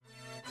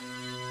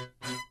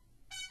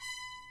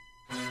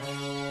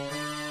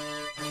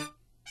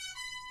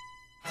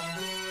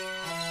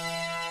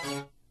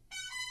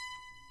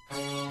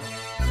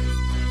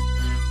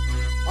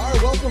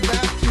welcome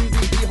back to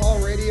the D Hall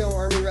Radio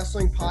Army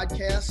Wrestling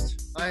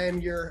Podcast. I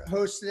am your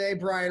host today,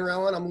 Brian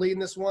Rellan. I'm leading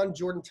this one.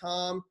 Jordan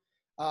Tom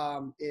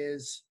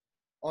is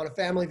on a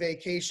family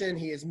vacation.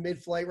 He is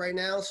mid-flight right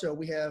now, so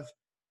we have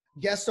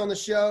guest host on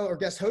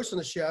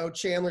the show,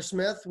 Chandler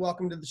Smith.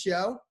 Welcome to the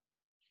show.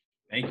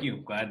 Thank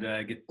you. Glad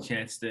to get the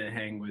chance to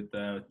hang with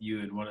you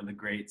and one of the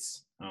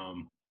greats.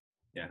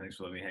 Thanks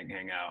for letting me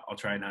hang out. I'll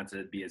try not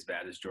to be as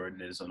bad as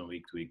Jordan is on a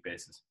week-to-week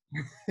basis.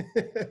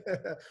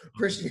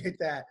 Appreciate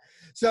that.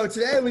 So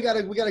today we got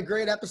a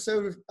great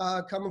episode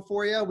coming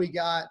for you. We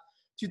got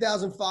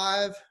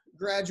 2005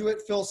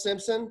 graduate Phil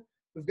Simpson.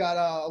 We've got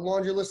a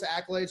laundry list of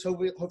accolades.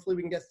 Hopefully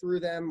we can get through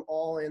them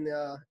all in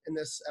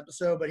this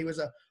episode. But he was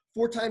a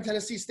 4-time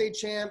Tennessee State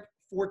champ,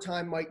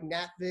 4-time Mike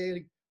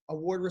Natvig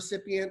Award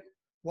recipient,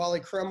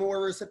 Wally Crum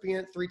Award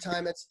recipient,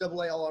 3-time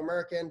NCAA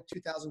All-American,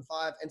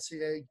 2005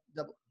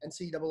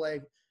 NCAA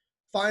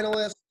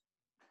finalist,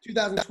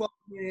 2012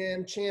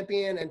 Pan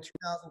champion, and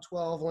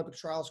 2012 Olympic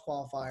trials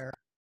qualifier.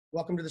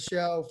 Welcome to the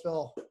show,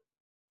 Phil.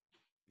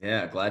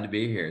 Yeah, glad to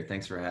be here.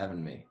 Thanks for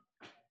having me.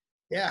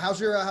 Yeah, how's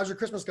your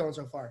Christmas going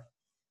so far?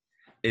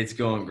 It's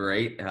going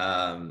great.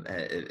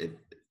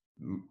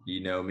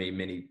 You know me,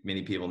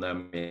 many people know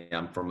me.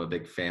 I'm from a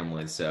big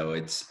family, so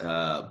it's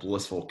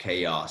blissful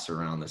chaos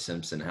around the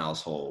Simpson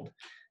household,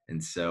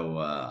 and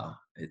so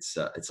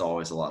it's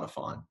always a lot of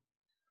fun.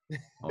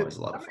 Always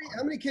a lot of fun.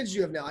 How many kids do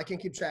you have now? I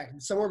can't keep track.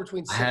 Somewhere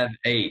between 6. I have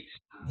 8.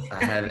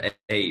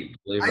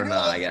 Believe it or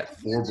not, I got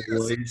 4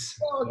 boys,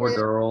 4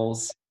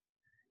 girls.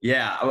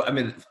 Yeah, I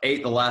mean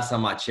 8 the last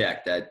time I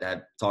checked. I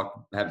haven't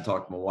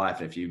talked to my wife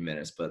in a few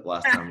minutes, but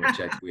last time we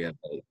checked, we have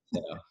 8.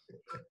 So.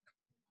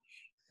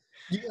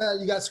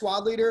 You got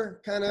squad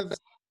leader kind of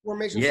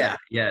formation? Yeah.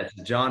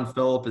 John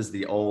Phillip is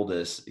the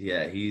oldest.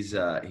 Yeah, he's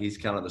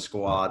kind of the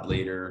squad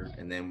leader,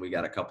 and then we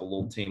got a couple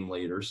little team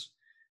leaders.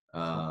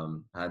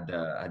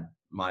 I'd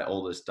my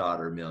oldest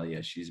daughter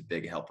Amelia. She's a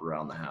big helper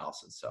around the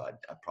house, and so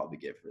I'd probably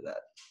give her that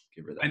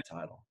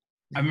title.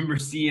 I remember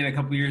seeing a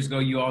couple years ago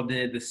you all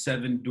did the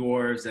 7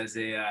 Dwarves as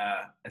a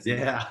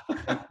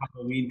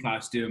Halloween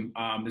costume.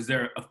 Is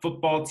there a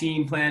football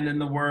team planned in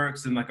the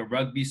works and like a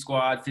rugby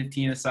squad,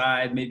 15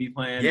 aside, maybe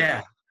planned?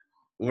 Yeah,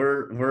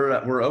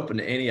 we're open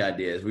to any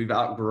ideas. We've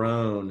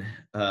outgrown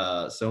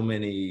so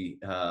many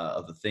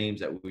of the themes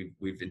that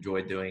we've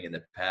enjoyed doing in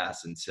the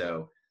past, and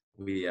so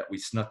we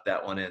snuck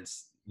that one in.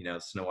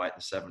 Snow White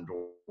and the 7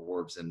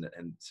 Dwarves,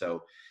 and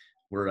so.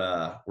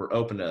 We're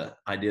open to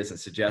ideas and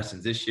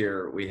suggestions. This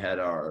year we had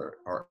our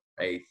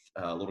 8th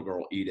little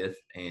girl Edith,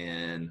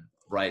 and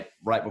right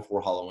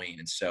before Halloween,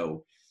 and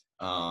so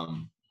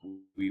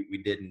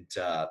we didn't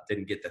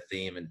get the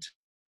theme,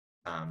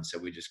 and so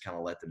we just kind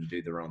of let them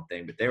do their own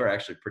thing. But they were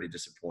actually pretty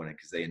disappointed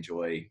because they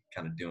enjoy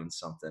kind of doing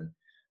something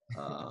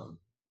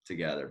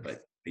together.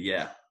 But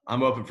yeah,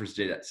 I'm open for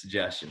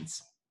suggestions.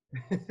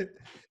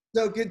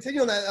 So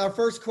continue on that. Our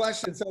first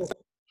question. So.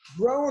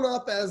 Growing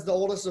up as the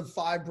oldest of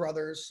 5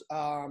 brothers,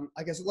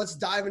 I guess let's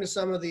dive into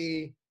some of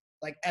the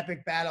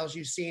epic battles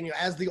you've seen.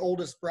 As the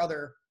oldest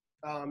brother,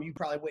 you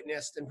probably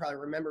witnessed and probably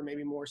remember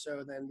maybe more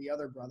so than the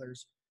other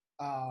brothers.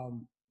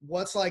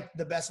 What's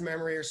the best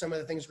memory or some of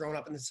the things growing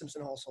up in the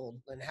Simpson household,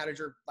 and how did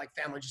your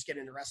family just get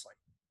into wrestling?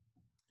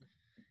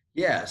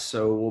 Yeah,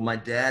 so my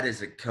dad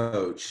is a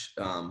coach,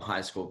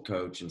 high school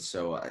coach, and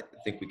so I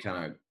think we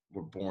kind of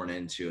were born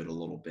into it a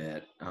little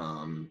bit.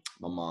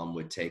 My mom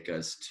would take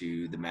us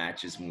to the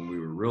matches when we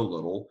were real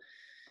little,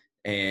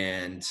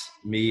 and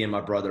me and my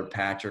brother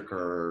Patrick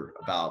are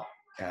about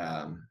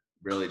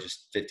really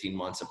just 15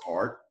 months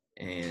apart,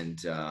 and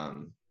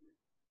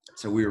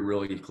so we were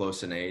really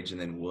close in age. And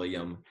then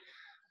William,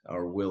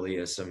 or Willie,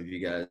 as some of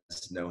you guys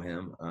know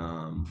him,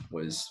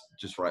 was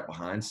just right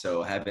behind.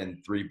 So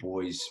having 3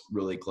 boys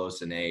really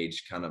close in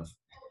age, kind of,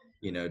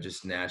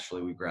 just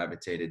naturally we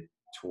gravitated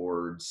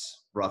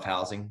towards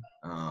roughhousing,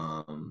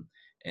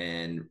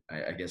 and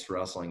I guess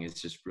wrestling is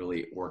just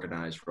really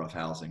organized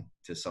roughhousing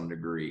to some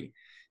degree,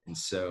 and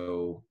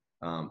so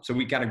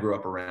we kind of grew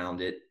up around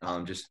it,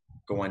 just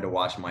going to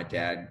watch my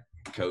dad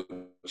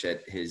coach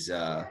at his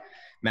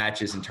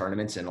matches and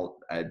tournaments, and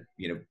I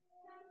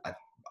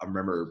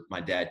remember my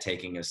dad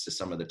taking us to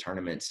some of the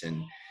tournaments,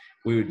 and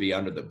we would be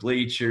under the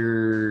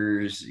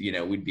bleachers,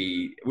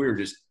 we were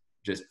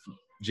just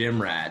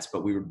gym rats,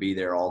 but we would be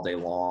there all day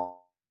long.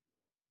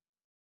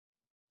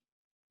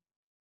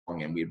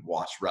 And we'd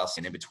watch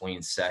wrestling in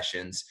between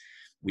sessions.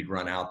 We'd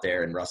run out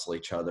there and wrestle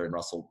each other and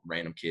wrestle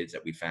random kids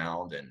that we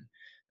found. And,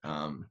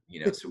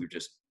 so we were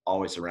just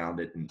always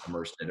around it and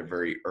immersed at a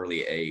very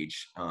early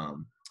age.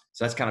 So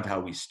that's kind of how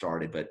we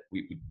started, but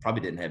we probably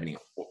didn't have any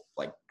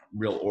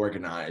real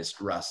organized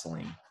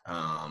wrestling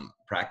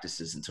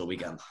practices until we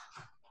got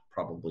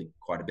probably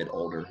quite a bit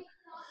older.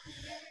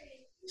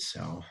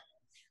 So.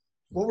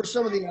 What were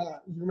some of the? You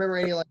remember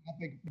any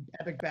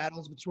epic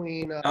battles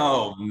between?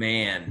 Oh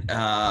man,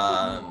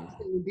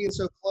 being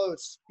so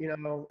close,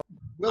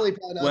 Willie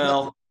probably not.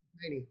 Well,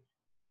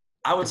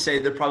 I would say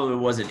there probably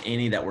wasn't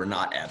any that were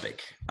not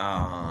epic,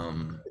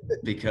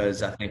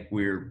 because I think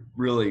we were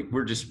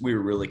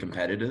really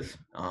competitive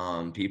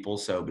people.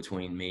 So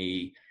between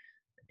me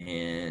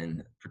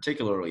and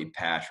particularly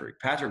Patrick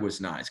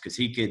was nice because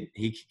he could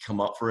come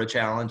up for a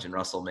challenge and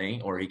wrestle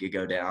me, or he could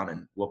go down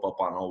and whoop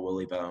up on old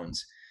Willie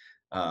Bones.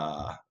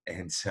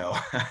 And so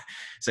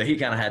so he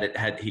kind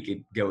of he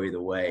could go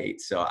either way.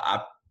 So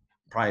I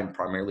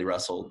primarily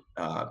wrestled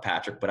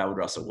Patrick, but I would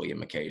wrestle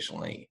William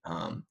occasionally.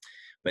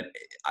 But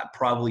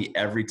probably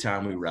every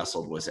time we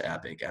wrestled was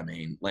epic. I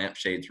mean,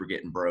 lampshades were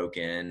getting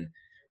broken.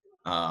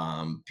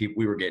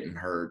 We were getting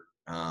hurt.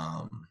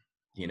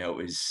 It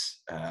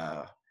was,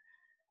 I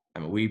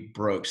mean, we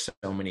broke so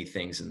many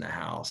things in the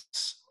house,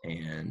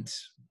 and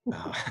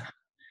I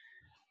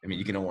mean,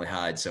 you can only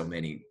hide so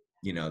many,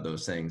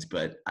 those things.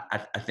 But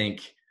I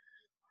think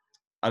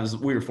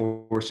we were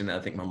fortunate.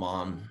 I think my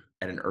mom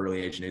at an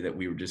early age knew that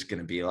we were just going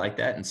to be like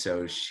that. And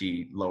so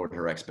she lowered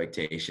her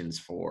expectations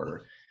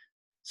for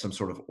some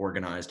sort of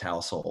organized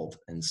household.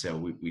 And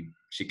so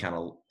she kind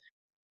of,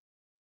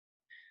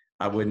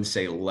 I wouldn't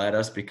say let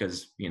us,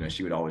 because,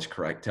 she would always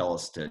tell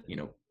us to,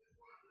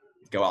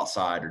 go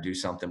outside or do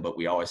something, but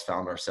we always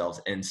found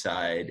ourselves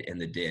inside in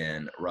the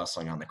den,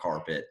 wrestling on the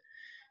carpet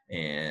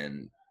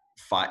and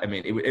fight. I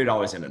mean, it would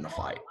always end in a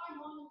fight,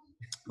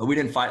 but we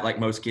didn't fight like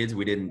most kids.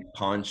 We didn't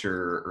punch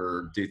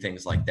or do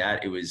things like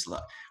that. It was,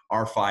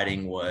 our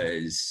fighting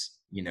was,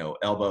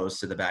 elbows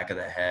to the back of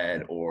the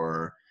head,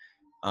 or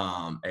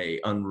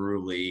a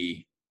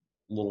unruly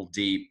little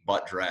deep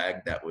butt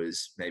drag that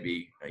was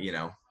maybe,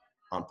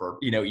 on purpose.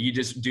 You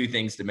just do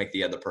things to make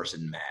the other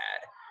person mad.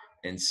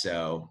 And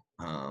so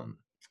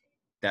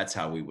that's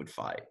how we would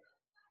fight.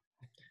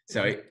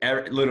 So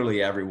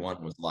literally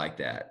everyone was like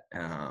that.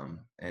 I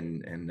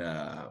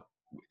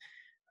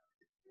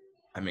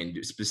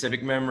mean,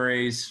 specific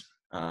memories.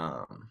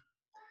 Man,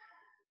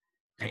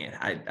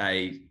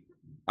 I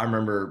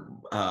remember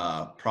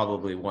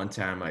probably one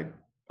time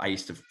we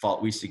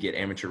used to get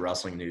Amateur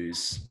Wrestling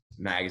News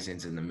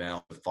magazines in the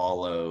mail to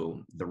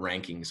follow the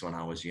rankings when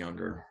I was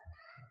younger.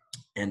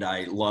 And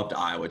I loved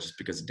Iowa just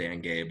because of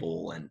Dan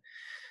Gable. And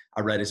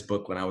I read his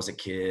book when I was a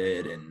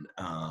kid. And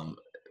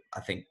I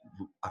think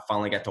I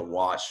finally got to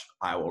watch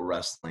Iowa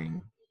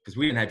wrestling, because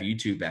we didn't have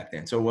YouTube back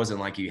then. So it wasn't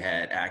like you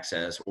had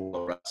access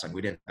or wrestling.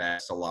 We didn't have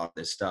access to a lot of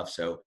this stuff.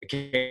 So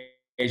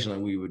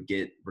occasionally we would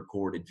get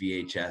recorded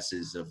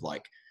VHSs of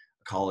like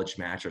a college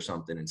match or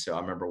something. And so I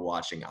remember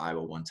watching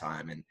Iowa one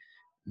time, and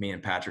me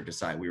and Patrick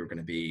decided we were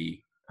going to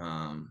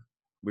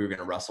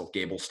wrestle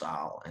Gable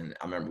style. And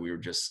I remember we were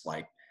just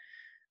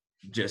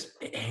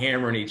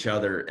hammering each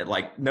other at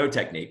like no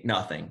technique,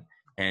 nothing,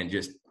 and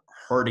just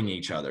hurting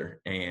each other.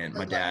 And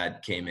my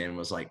dad came in and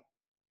was like,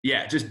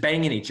 yeah, just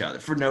banging each other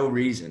for no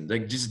reason.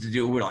 Like, just to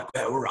do, we're like,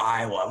 oh, we're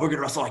Iowa. We're going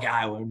to wrestle like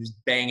Iowa. We're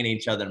just banging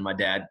each other. And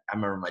I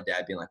remember my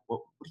dad being like, what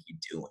are you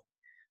doing?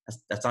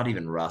 That's not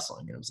even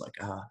wrestling. And I was like,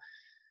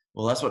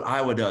 well, that's what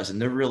Iowa does.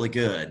 And they're really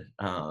good.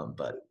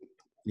 But,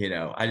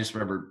 I just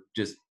remember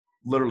just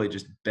literally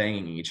just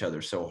banging each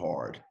other so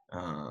hard.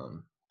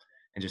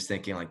 And just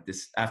thinking like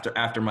this,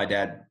 after my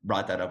dad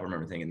brought that up, I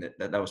remember thinking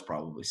that was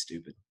probably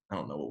stupid. I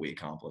don't know what we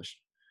accomplished.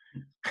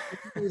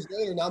 Years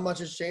later, not much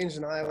has changed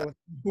in Iowa.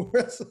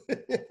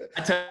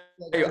 I tell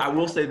you, I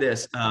will say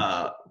this: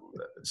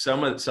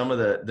 some of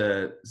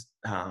the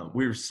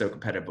we were so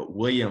competitive, but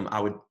William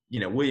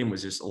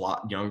was just a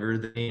lot younger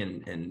than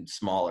me and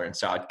smaller, and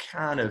so I'd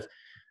kind of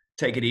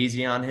take it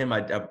easy on him.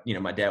 My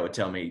dad would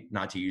tell me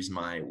not to use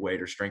my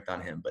weight or strength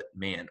on him, but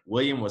man,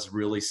 William was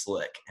really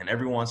slick, and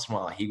every once in a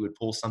while he would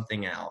pull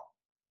something out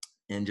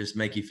and just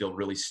make you feel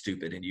really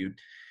stupid, and you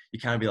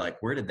kind of be like,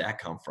 where did that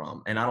come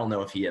from? And I don't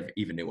know if he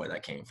even knew where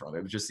that came from.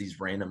 It was just these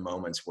random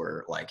moments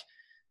where like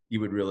you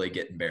would really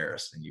get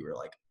embarrassed, and you were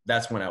like,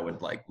 that's when I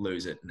would like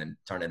lose it and then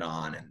turn it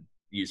on and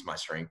use my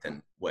strength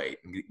and weight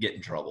and get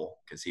in trouble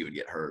because he would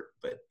get hurt.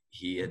 But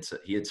he had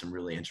some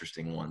really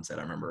interesting ones that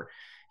I remember.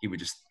 He would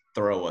just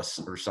throw us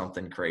or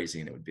something crazy,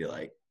 and it would be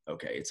like,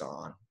 okay, it's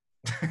on.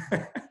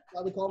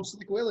 Probably call him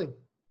Slick Willie.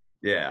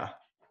 Yeah.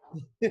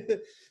 So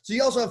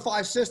you also have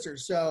 5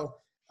 sisters. So,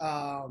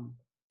 I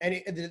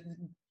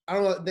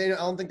don't know. I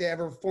don't think they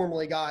ever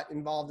formally got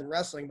involved in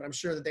wrestling, but I'm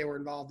sure that they were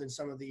involved in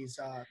some of these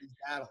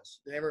battles.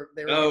 They were.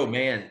 Oh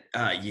man,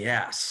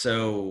 yeah.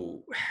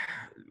 So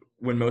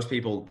when most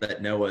people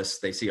that know us,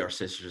 they see our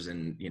sisters,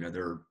 and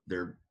they're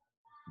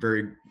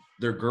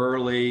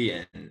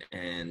girly,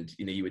 and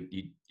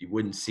you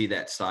wouldn't see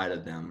that side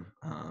of them.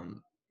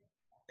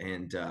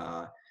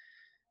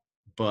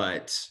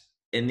 But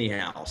in the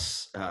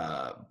house,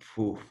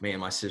 man,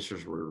 my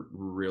sisters were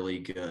really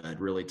good,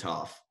 really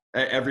tough.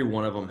 Every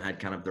one of them had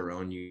kind of their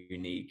own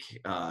unique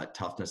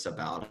toughness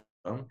about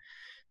them.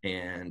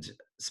 And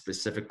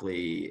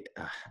specifically,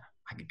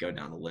 I could go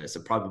down the list.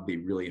 It'd probably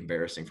be really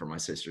embarrassing for my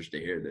sisters to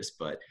hear this,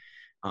 but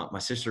my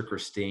sister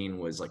Christine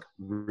was like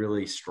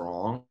really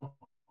strong.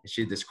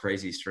 She had this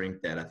crazy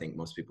strength that I think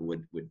most people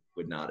would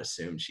not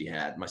assume she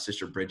had. My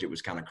sister Bridget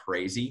was kind of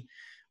crazy,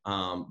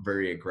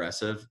 very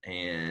aggressive,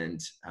 and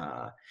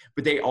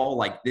but they all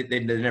like they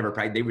never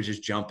practiced. They would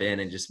just jump in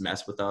and just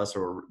mess with us,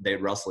 or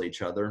they'd wrestle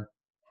each other,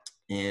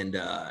 and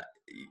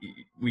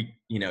we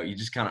you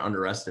just kind of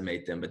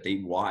underestimate them. But they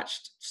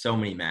watched so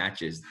many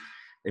matches.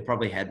 They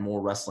probably had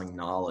more wrestling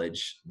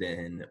knowledge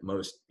than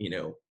most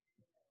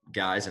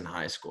guys in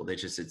high school. They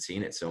just had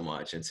seen it so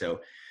much, and so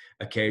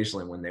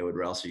occasionally when they would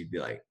wrestle, you'd be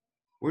like,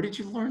 where did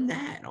you learn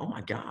that? Oh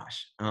my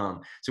gosh.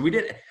 So we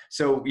did.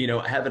 So,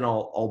 having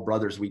all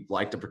brothers, we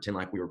like to pretend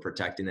like we were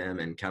protecting them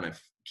and kind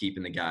of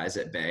keeping the guys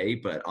at bay.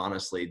 But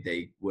honestly,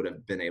 they would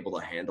have been able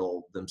to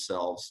handle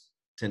themselves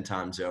 10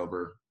 times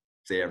over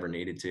if they ever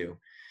needed to.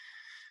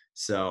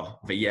 So,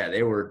 but yeah,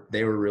 they were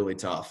really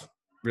tough,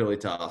 really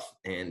tough.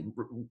 And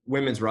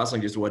women's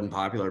wrestling just wasn't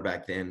popular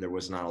back then. There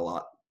was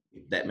not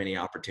that many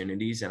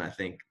opportunities. And I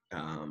think,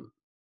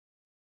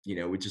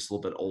 we just a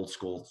little bit old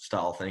school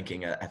style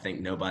thinking. I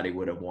think nobody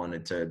would have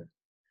wanted to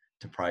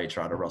probably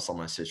try to wrestle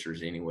my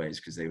sisters anyways,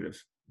 because they would have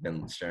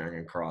been staring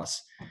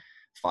across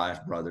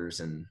 5 brothers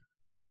and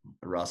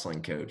a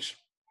wrestling coach.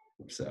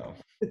 So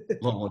a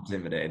little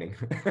intimidating.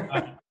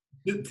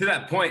 To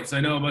that point, so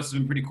I know it must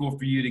have been pretty cool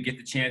for you to get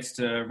the chance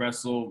to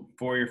wrestle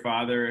for your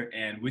father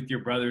and with your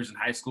brothers in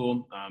high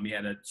school. You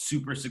had a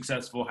super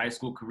successful high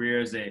school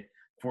career as a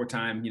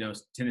 4-time,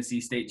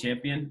 Tennessee state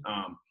champion.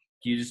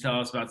 Can you just tell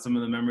us about some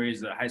of the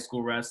memories of high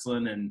school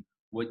wrestling and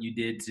what you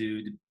did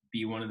to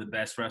be one of the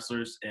best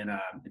wrestlers in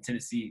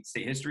Tennessee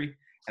state history?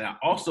 And I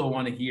also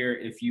want to hear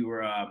if you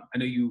were, I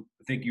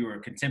think you were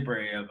a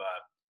contemporary of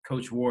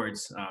Coach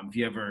Ward's. If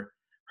you ever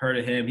heard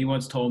of him, he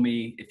once told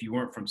me if you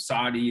weren't from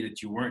Saudi,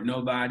 that you weren't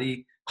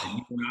nobody, and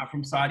you were not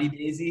from Saudi,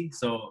 Daisy.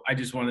 So I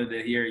just wanted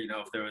to hear,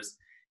 if there was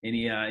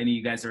any of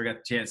you guys ever got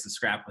the chance to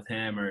scrap with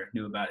him or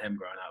knew about him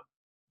growing up.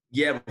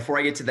 Yeah, before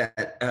I get to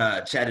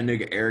that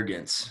Chattanooga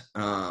arrogance,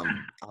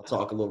 I'll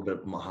talk a little bit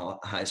about my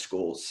high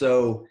school.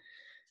 So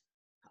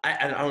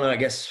I don't know, I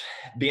guess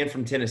being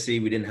from Tennessee,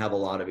 we didn't have a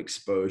lot of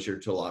exposure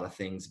to a lot of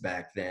things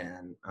back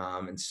then.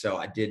 And so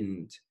I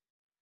didn't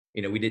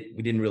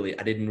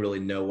really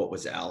know what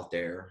was out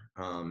there.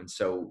 And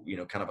so,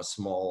 kind of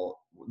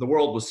the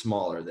world was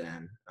smaller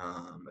then,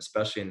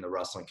 especially in the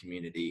wrestling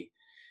community.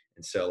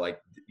 And so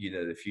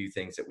the few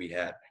things that we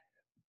had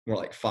were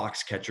like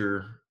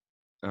Foxcatcher,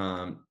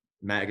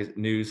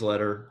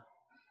 newsletter,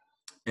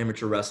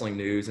 amateur wrestling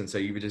news. And so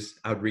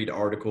I would read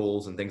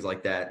articles and things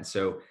like that. And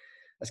so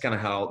that's kind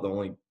of how the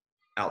only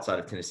outside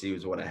of Tennessee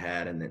was what I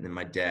had. And then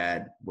my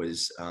dad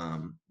was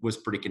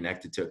pretty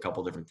connected to a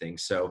couple different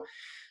things. So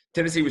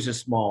Tennessee was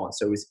just small. And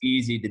so it was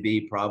easy to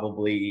be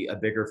probably a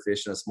bigger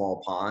fish in a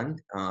small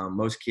pond.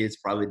 Most kids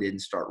probably didn't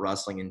start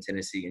wrestling in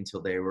Tennessee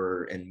until they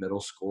were in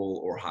middle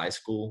school or high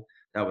school.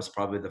 That was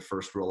probably the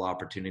first real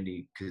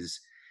opportunity, because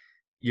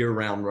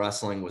year-round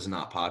wrestling was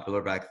not popular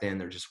back then.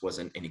 There just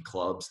wasn't any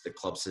clubs. The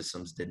club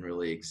systems didn't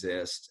really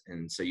exist.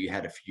 And so you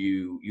had a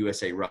few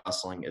USA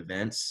Wrestling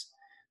events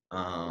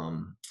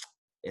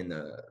in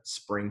the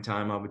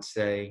springtime, I would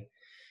say.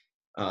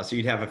 So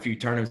you'd have a few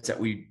tournaments that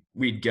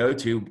we'd go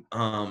to.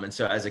 And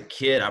so as a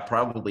kid, I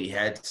probably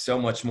had so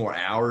much more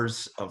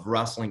hours of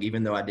wrestling,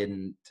 even though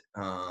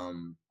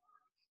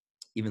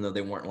even though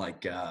they weren't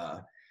like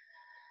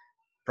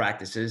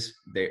practices.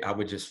 I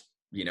would just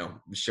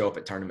show up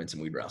at tournaments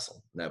and we'd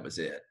wrestle. That was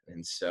it.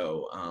 And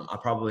so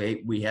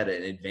we had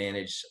an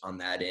advantage on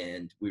that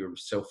end. We were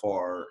so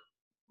far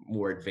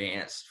more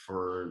advanced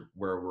for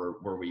where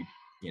we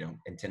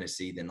in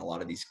Tennessee than a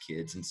lot of these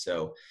kids. And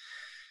so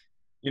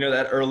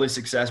that early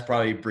success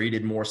probably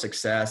breeded more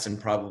success and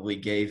probably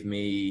gave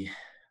me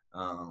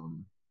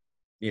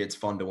it's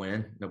fun to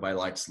win. Nobody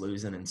likes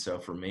losing. And so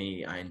for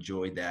me, I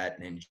enjoyed that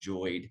and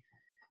enjoyed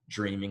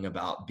dreaming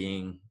about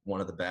being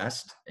one of the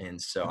best.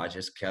 And so I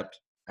just kept,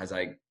 as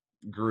I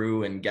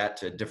grew and got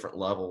to different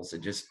levels,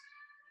 it just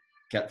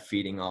kept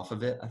feeding off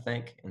of it, I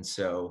think. And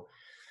so,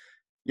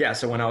 yeah,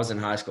 so when I was in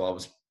high school, I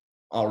was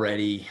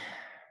already,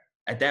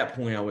 at that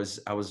point, I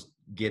was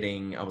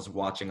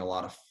watching a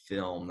lot of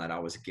film that I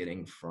was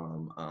getting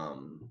from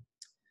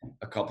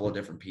a couple of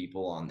different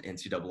people on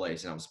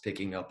NCAAs, and I was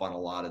picking up on a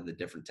lot of the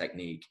different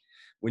technique.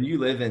 When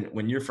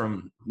you're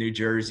from New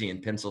Jersey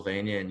and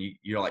Pennsylvania, and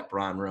you're like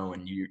Brian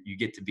Rowan, you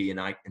get to be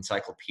an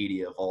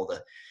encyclopedia of all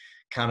the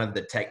kind of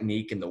the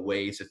technique and the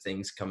ways of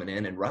things coming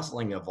in, and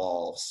wrestling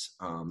evolves.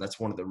 That's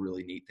one of the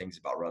really neat things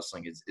about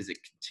wrestling is it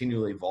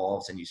continually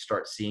evolves, and you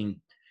start seeing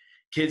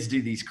kids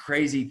do these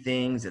crazy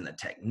things and the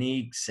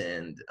techniques.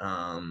 And,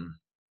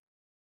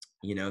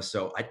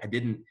 so I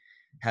didn't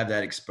have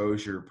that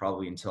exposure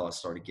probably until I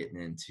started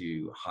getting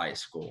into high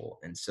school.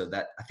 And so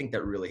I think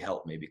that really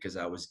helped me, because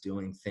I was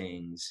doing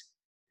things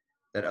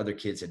that other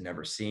kids had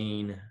never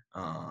seen.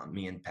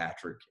 Me and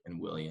Patrick and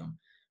William,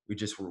 we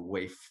just were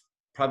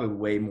probably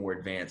way more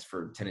advanced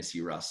for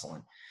Tennessee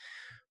wrestling.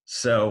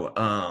 So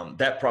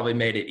that probably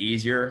made it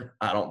easier.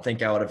 I don't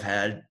think I would have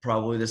had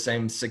probably the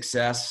same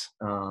success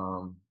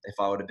if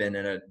I would have been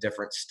in a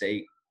different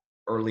state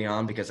early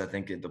on, because I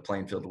think the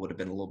playing field would have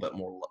been a little bit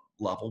more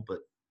level. But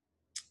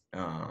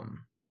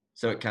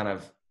so it kind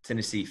of,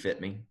 Tennessee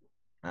fit me.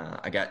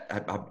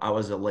 I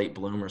was a late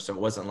bloomer, so it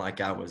wasn't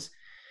like I was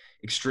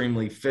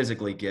extremely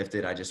physically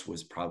gifted. I just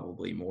was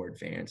probably more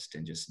advanced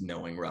in just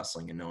knowing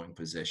wrestling and knowing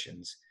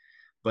positions.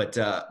 But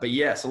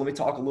yeah, so let me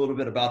talk a little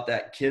bit about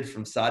that kid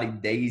from Soddy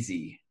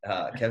Daisy,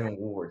 Kevin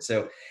Ward.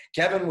 So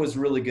Kevin was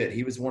really good.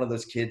 He was one of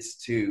those kids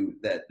too,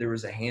 that there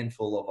was a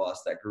handful of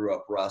us that grew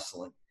up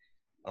wrestling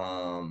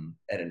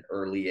at an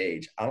early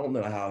age. I don't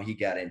know how he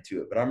got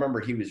into it, but I remember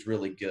he was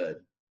really good.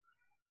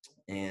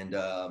 And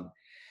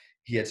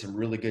he had some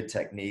really good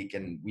technique,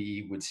 and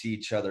we would see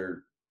each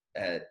other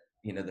at,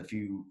 the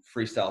few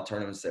freestyle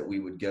tournaments that we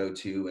would go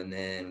to. And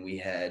then we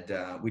had,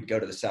 we'd go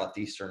to the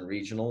Southeastern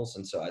regionals.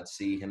 And so I'd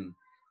see him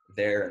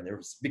there,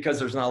 and because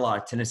there's not a lot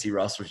of Tennessee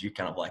wrestlers, you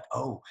kind of like,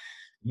 oh,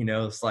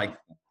 it's like,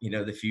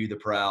 the few, the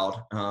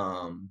proud.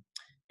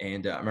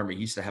 And I remember he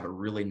used to have a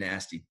really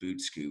nasty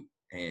boot scoop.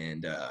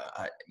 And,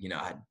 I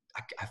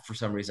for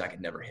some reason I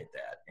could never hit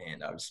that.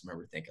 And I just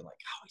remember thinking like,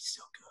 oh, he's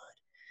so good.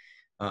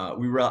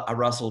 I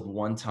wrestled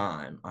one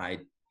time.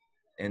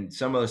 And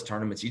some of those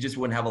tournaments, you just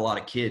wouldn't have a lot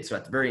of kids. So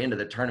at the very end of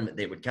the tournament,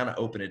 they would kind of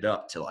open it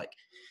up to like,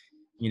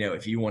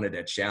 if you wanted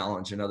to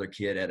challenge another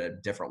kid at a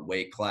different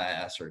weight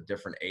class or a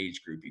different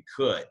age group, you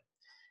could.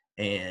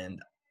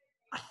 And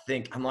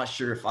I'm not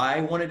sure if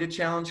I wanted to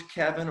challenge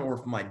Kevin or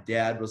if my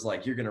dad was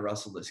like, you're going to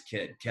wrestle this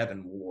kid,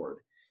 Kevin Ward.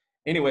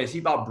 Anyways, he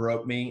about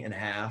broke me in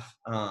half.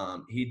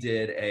 He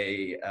did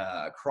a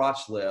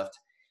crotch lift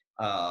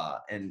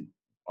and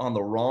on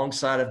the wrong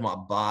side of my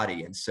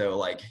body. And so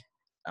like,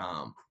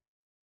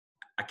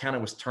 I kind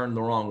of was turned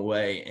the wrong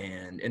way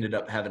and ended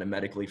up having to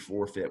medically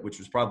forfeit, which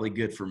was probably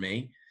good for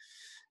me.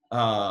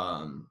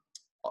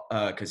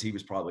 Cause he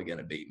was probably going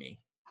to beat me.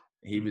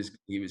 He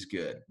was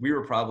good. We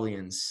were probably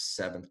in 6th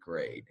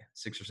or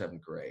 7th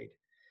grade,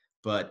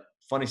 but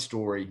funny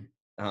story.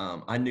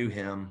 I knew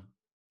him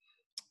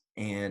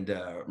and,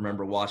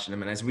 remember watching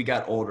him. And as we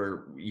got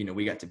older,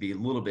 we got to be a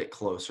little bit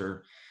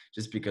closer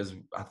just because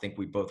I think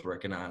we both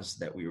recognized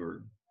that we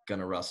were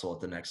going to wrestle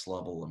at the next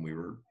level, and we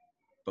were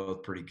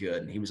both pretty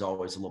good. And he was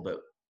always a little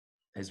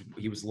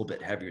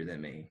bit heavier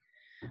than me,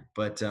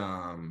 but,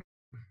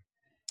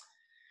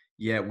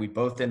 yeah, we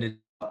both ended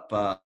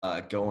up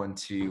going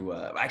to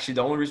actually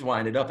the only reason why I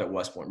ended up at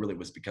West Point really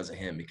was because of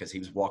him, because he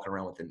was walking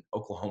around with an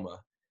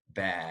Oklahoma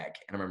bag.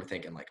 And I remember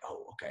thinking like,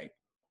 oh, okay,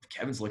 if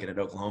Kevin's looking at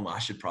Oklahoma, I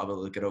should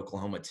probably look at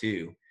Oklahoma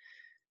too.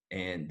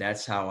 And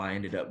that's how I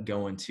ended up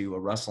going to a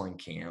wrestling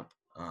camp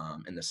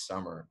in the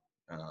summer.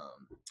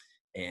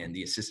 And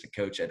the assistant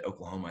coach at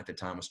Oklahoma at the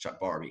time was Chuck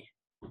Barbie.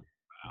 Wow.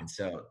 And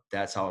so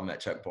that's how I met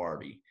Chuck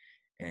Barbie.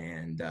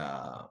 And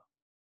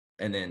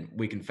then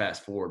we can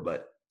fast forward,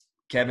 but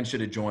Kevin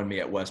should have joined me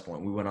at West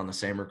Point. We went on the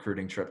same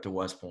recruiting trip to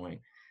West Point.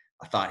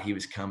 I thought he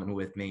was coming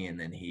with me, and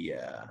then he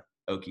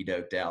okey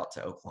doked out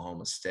to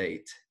Oklahoma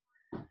State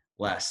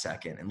last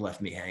second and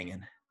left me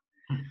hanging.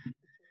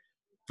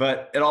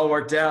 But it all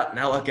worked out.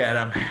 Now look at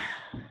him.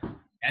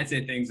 I'd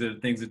say things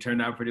have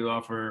turned out pretty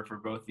well for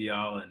both of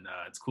y'all, and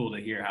it's cool to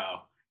hear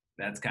how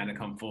that's kind of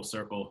come full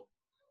circle.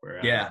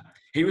 Yeah,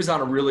 he was on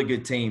a really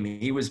good team.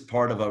 He was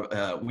part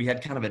of we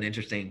had kind of an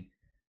interesting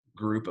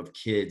group of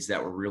kids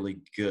that were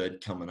really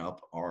good coming up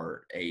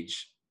our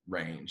age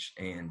range.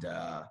 And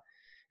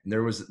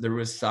there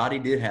was Soddy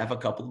did have a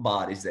couple of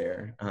bodies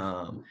there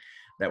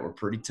that were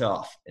pretty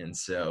tough. And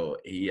so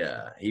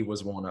he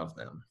was one of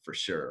them for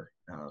sure.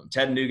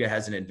 Chattanooga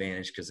has an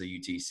advantage because of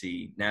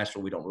UTC.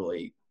 Nashville,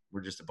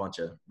 we're just a bunch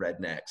of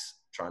rednecks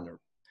trying to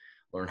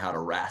learn how to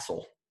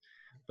wrestle.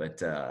 But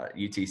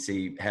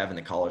UTC having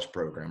the college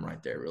program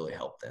right there really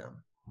helped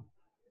them.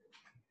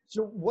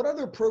 So what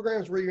other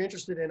programs were you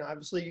interested in?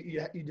 Obviously,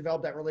 you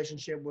developed that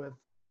relationship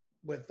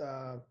with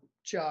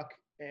Chuck,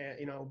 and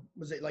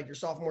was it like your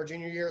sophomore,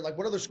 junior year? Like,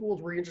 what other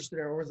schools were you interested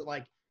in, or was it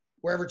like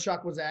wherever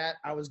Chuck was at,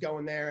 I was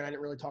going there, and I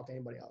didn't really talk to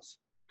anybody else?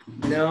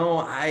 No,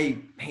 I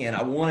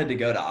wanted to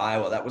go to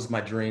Iowa. That was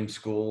my dream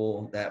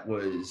school. That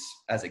was,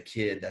 as a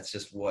kid, that's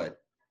just what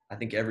I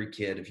think every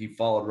kid, if you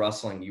followed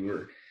wrestling,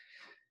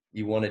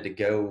 you wanted to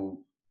go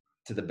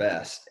to the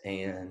best,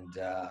 and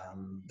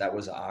that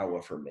was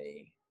Iowa for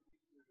me.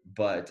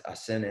 But I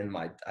sent in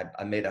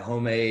I made a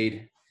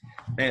homemade,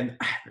 and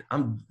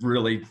I'm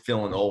really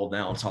feeling old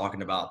now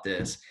talking about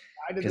this.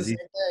 I did the same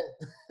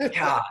thing.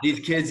 God, these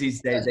kids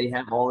these days, they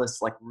have all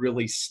this like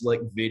really slick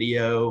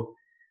video.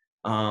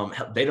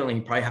 They don't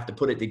even probably have to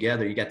put it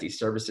together. You got these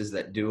services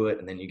that do it,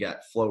 and then you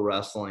got Flow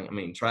Wrestling. I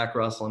mean, Track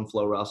Wrestling,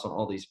 Flow Wrestling,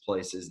 all these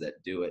places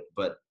that do it.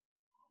 But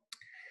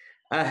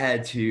I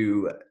had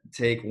to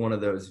take one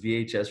of those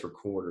VHS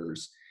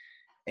recorders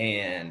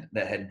and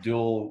that had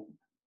dual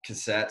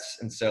cassettes.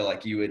 And so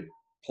like you would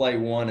play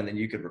one and then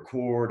you could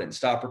record and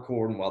stop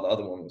recording while the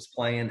other one was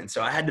playing. And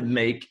so I had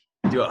to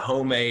do a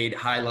homemade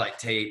highlight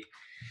tape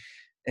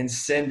and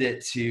send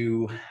it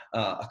to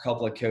a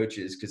couple of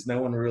coaches because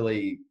no one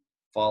really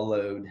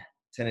followed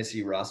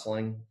Tennessee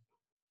wrestling.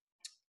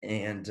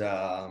 And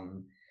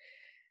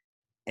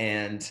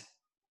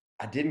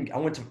I didn't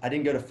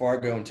go to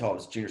Fargo until I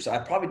was junior. So I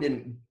probably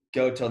didn't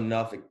go to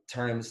enough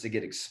tournaments to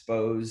get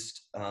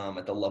exposed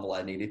at the level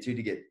I needed to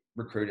get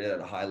recruited at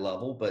a high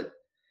level. But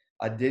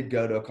I did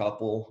go to a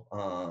couple,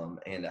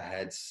 and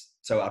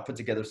so I put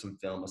together some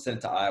film. I sent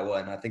it to Iowa,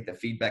 and I think the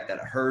feedback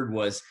that I heard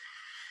was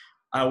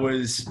I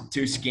was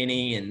too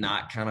skinny and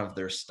not kind of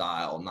their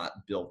style,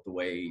 not built the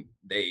way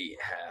they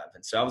have.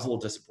 And so I was a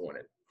little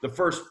disappointed. The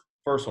first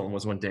one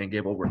was when Dan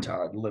Gable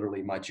retired,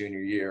 literally my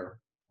junior year.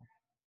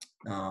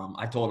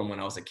 I told him when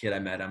I was a kid, I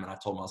met him, and I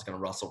told him I was going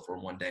to wrestle for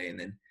him one day, and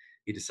then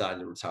he decided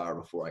to retire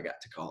before I got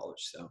to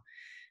college.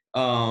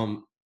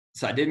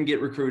 So I didn't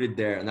get recruited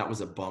there, and that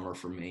was a bummer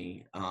for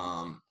me.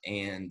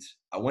 And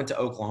I went to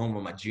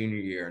Oklahoma my junior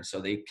year, and so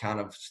they kind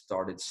of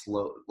started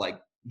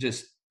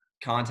just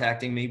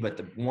contacting me. But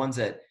the ones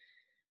at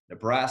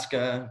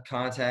Nebraska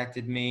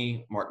contacted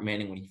me, Mark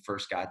Manning when he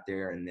first got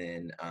there, and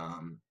then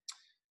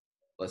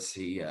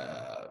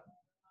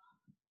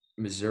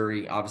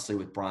Missouri, obviously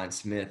with Brian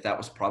Smith, that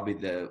was probably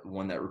the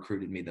one that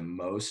recruited me the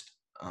most.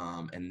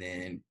 And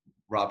then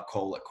Rob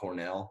Cole at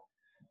Cornell.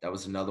 That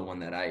was another one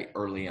that I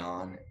early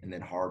on, and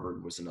then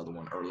Harvard was another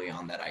one early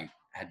on that I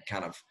had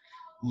kind of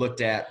looked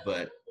at.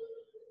 But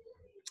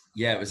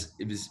yeah, it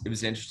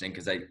was interesting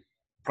because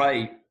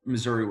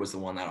Missouri was the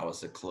one that I was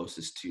the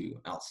closest to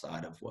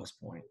outside of West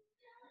Point.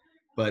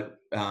 But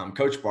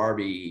Coach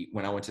Barbie,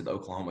 when I went to the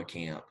Oklahoma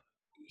camp,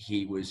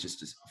 he was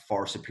just a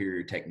far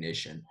superior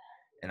technician.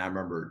 And I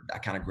remember I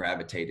kind of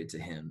gravitated to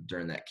him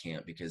during that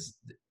camp because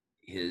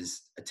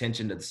his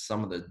attention to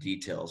some of the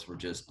details were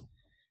just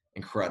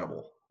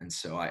incredible. And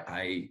so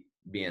I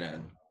being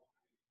a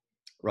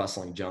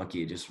wrestling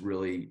junkie, just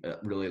really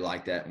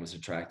liked that and was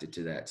attracted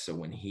to that. So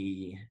when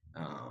he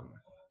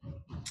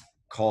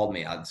called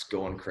me, I was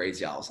going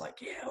crazy. I was like,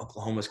 yeah,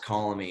 Oklahoma's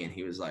calling me. And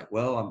he was like,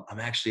 well, I'm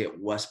actually at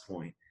West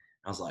Point.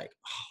 I was like,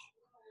 oh.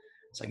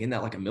 It's like, isn't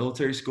that like a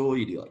military school?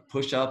 You do like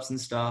push-ups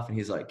and stuff? And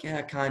he's like,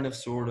 yeah, kind of,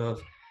 sort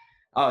of.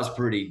 I was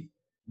pretty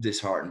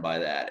disheartened by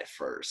that at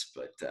first,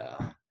 but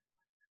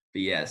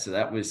yeah, so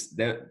that was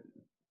that.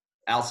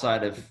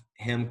 Outside of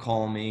him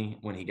calling me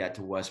when he got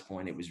to West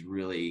Point, it was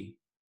really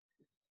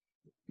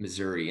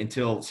Missouri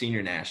until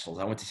senior nationals.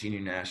 I went to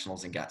senior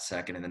nationals and got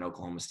second, and then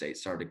Oklahoma State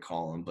started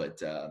calling,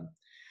 but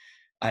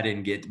I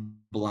didn't get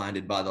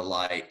blinded by the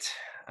light.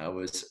 I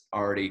was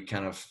already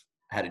kind of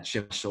had a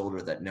chip on my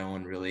shoulder that no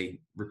one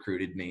really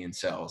recruited me, and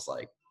so I was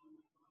like,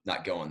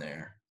 not going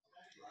there.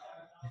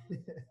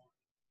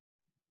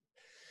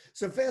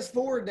 So fast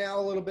forward now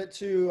a little bit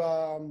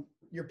to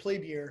your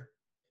plebe year.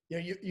 You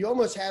know, you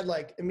almost had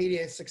like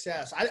immediate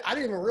success. I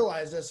didn't even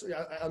realize this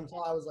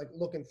until I was like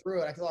looking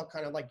through it. I thought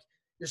kind of like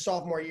your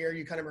sophomore year,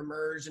 you kind of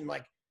emerged and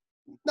like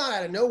not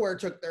out of nowhere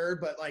took third,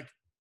 but like,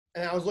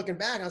 and I was looking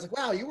back and I was like,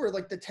 wow, you were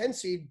like the 10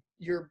 seed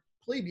your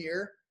plebe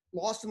year,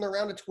 lost in the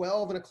round of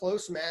 12 in a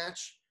close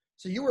match.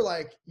 So you were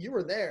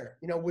there.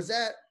 You know,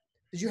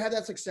 did you have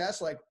that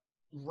success like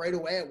right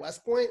away at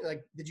West Point?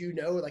 Like, did you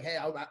know like, hey,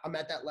 I'm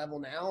at that level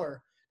now?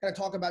 Or kind of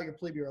talk about your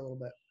plebe year a little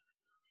bit.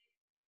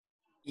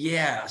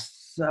 Yeah,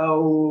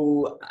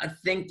 so I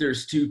think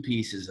there's two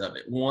pieces of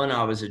it. One,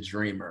 I was a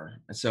dreamer.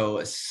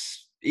 So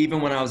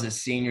even when I was a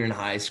senior in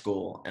high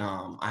school,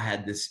 I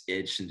had this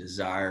itch and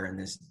desire and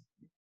this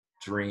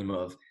dream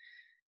of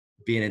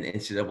being in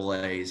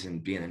NCAAs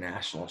and being a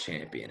national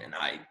champion. And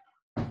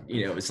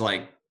it's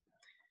like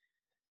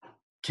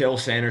Kel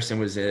Sanderson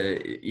was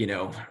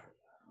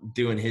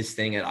doing his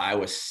thing at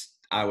Iowa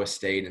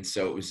State. And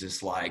so it was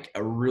just like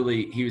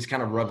he was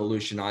kind of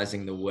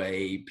revolutionizing the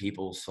way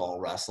people saw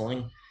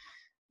wrestling.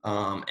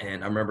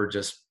 And I remember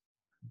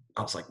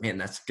I was like, man,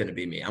 that's going to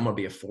be me. I'm going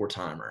to be a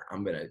 4-timer.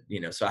 I'm going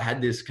to, so I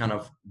had this kind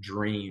of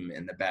dream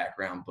in the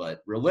background,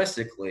 but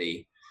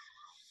realistically,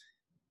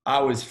 I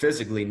was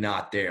physically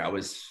not there. I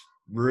was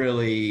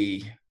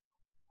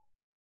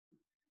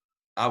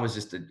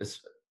just a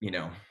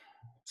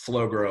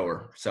slow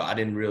grower. So I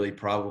didn't really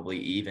probably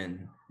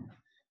even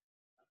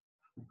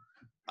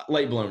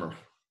late bloomer.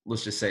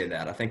 Let's just say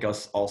that. I think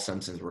us all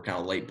Simpsons were kind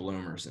of late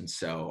bloomers. And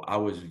so I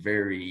was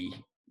very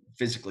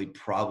physically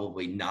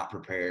probably not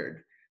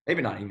prepared,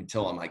 maybe not even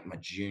until I'm like my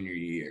junior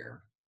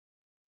year.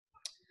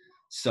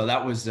 So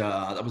that was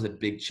a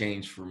big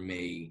change for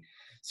me.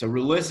 So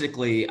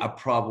realistically, I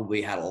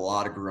probably had a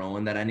lot of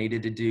growing that I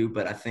needed to do,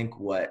 but I think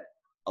what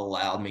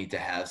allowed me to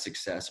have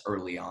success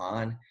early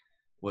on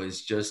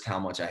was just how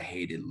much I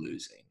hated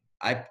losing.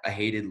 I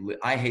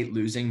hate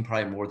losing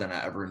probably more than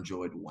I ever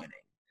enjoyed winning.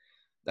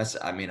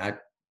 I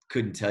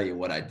couldn't tell you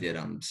what I did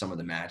on some of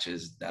the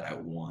matches that I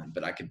won,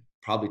 but I could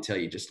probably tell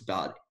you just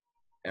about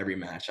every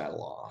match I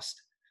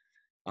lost.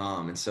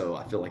 And so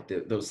I feel like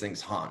those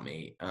things haunt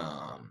me.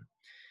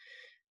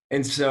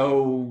 And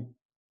so,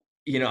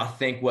 I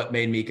think what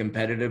made me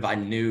competitive, I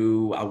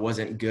knew I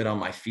wasn't good on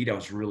my feet. I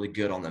was really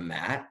good on the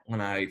mat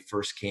when I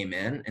first came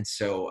in. And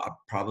so I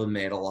probably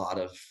made a lot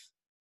of,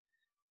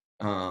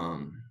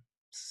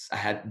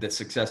 the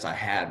success I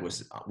had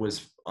was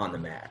on the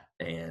mat.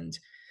 And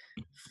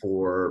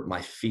for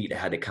my feet, I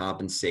had to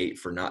compensate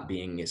for not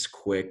being as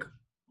quick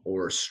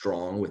or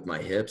strong with my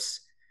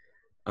hips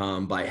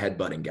by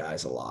headbutting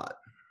guys a lot.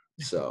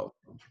 So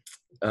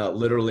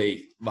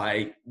literally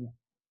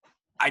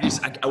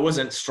I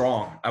wasn't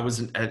strong. I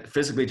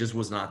physically just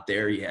was not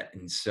there yet.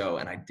 And so,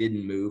 and I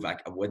didn't move. I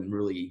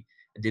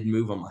didn't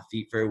move on my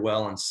feet very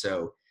well. And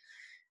so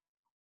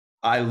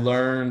I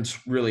learned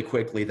really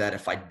quickly that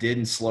if I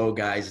didn't slow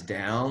guys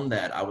down,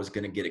 that I was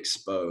going to get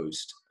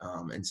exposed.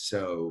 And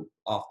so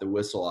off the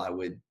whistle, I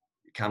would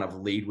kind of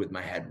lead with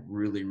my head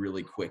really,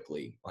 really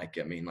quickly. Like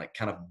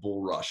kind of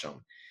bull rush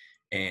them.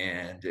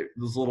 And it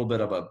was a little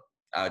bit of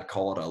I'd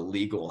call it a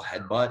legal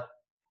headbutt,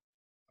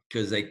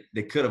 because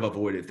they could have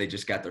avoided if they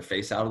just got their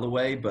face out of the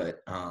way.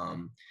 But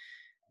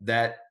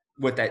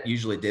what that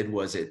usually did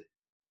was it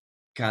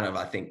kind of,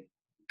 I think,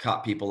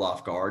 caught people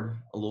off guard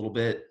a little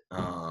bit.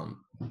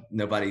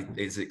 Nobody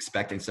is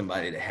expecting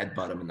somebody to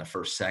headbutt them in the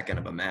first second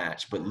of a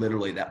match, but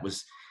literally that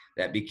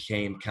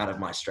became kind of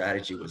my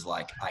strategy, was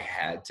like I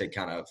had to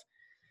kind of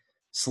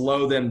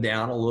slow them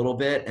down a little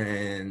bit.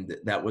 And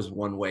that was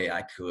one way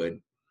I could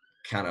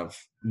kind of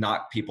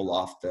knock people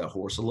off the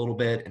horse a little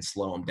bit and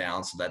slow them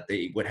down so that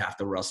they would have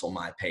to wrestle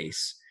my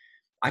pace.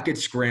 I could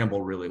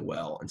scramble really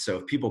well. And so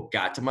if people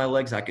got to my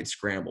legs, I could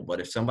scramble. But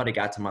if somebody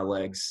got to my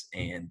legs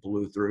and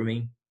blew through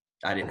me,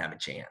 I didn't have a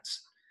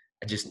chance.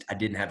 I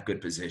didn't have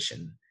good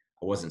position.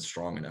 I wasn't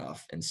strong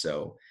enough. And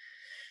so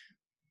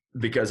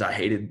because I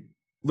hated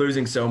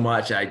losing so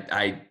much,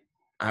 I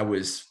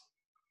was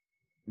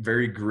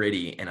very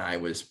gritty, and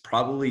that was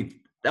probably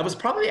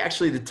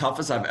actually the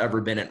toughest I've ever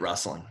been at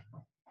wrestling.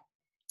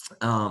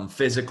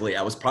 Physically,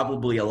 I was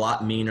probably a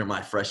lot meaner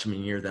my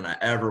freshman year than I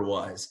ever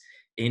was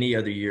any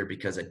other year,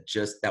 because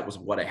that was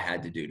what I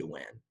had to do to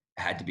win.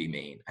 I had to be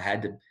mean.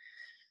 That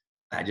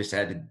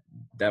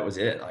was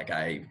it.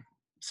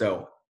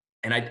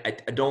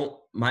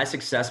 My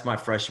success my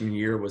freshman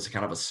year was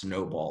kind of a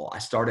snowball. I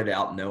started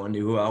out, no one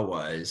knew who I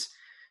was.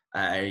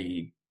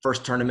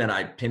 First tournament,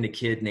 I pinned a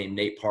kid named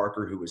Nate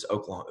Parker, who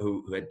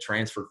had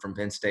transferred from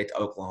Penn State to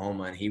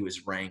Oklahoma, and he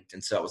was ranked.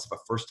 And so it was the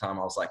first time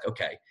I was like,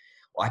 okay,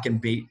 well, I can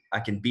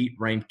beat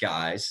ranked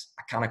guys.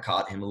 I kind of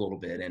caught him a little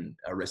bit in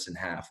a wrist and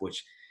half,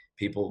 which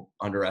people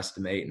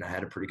underestimate, and I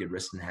had a pretty good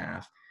wrist and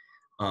half.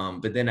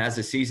 But then as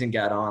the season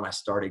got on, I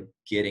started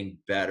getting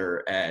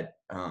better at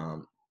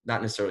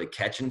not necessarily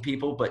catching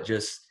people, but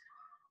just,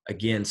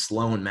 again,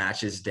 slowing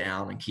matches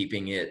down and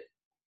keeping it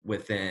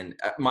within.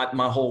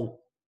 My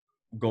whole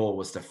goal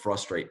was to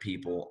frustrate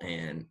people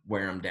and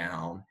wear them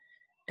down,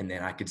 and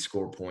then I could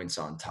score points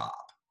on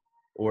top,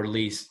 or at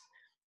least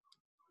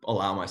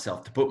allow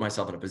myself to put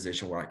myself in a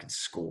position where I could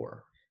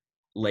score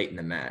late in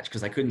the match,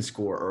 because I couldn't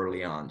score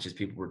early on. Just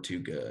people were too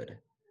good.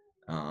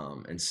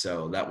 And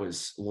so that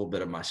was a little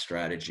bit of my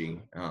strategy.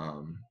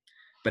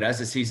 But as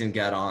the season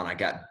got on, I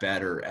got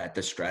better at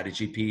the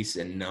strategy piece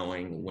and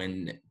knowing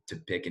when to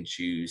pick and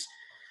choose,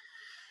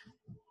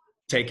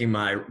 taking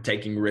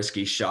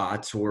risky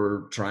shots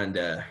or trying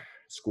to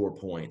score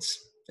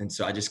points. And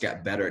so I just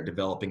got better at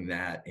developing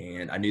that.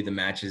 And I knew the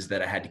matches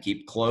that I had to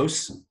keep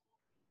close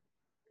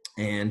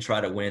and try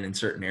to win in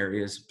certain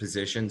areas,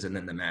 positions, and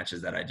then the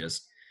matches that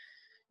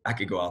I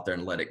could go out there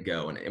and let it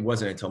go. And it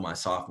wasn't until my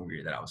sophomore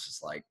year that I was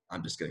just like,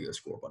 I'm just going to go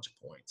score a bunch of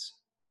points.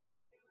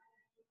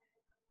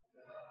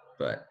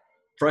 But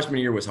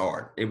freshman year was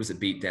hard. It was a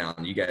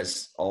beatdown. You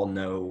guys all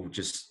know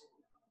just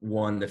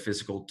the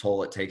physical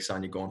toll it takes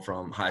on you going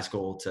from high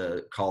school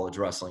to college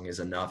wrestling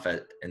is enough.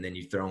 And then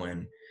you throw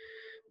in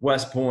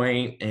West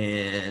Point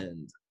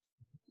and,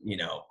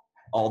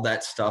 all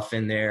that stuff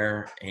in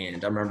there.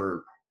 And I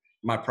remember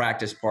my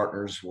practice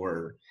partners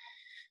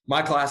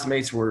my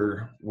classmates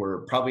were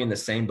probably in the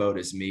same boat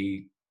as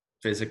me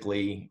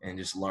physically and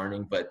just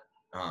learning. But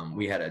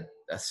we had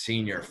a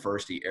senior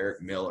firstie,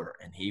 Eric Miller,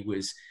 and he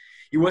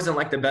wasn't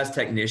like the best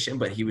technician,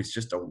 but he was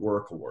just a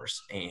workhorse.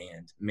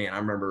 And man, I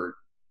remember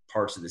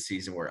parts of the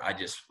season where I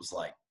just was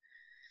like,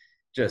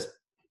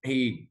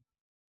 he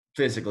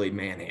physically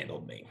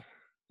manhandled me.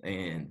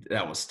 And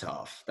that was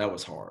tough. That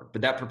was hard.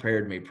 But that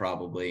prepared me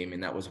probably. I mean,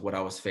 that was what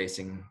I was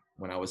facing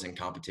when I was in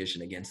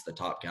competition against the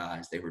top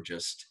guys. They were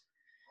just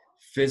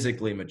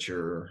physically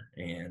mature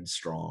and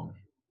strong.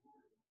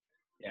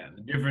 Yeah,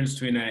 the difference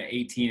between an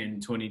 18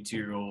 and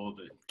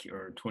 22-year-old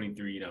or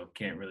 23,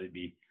 can't really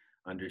be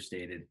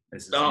understated.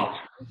 It's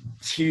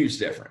huge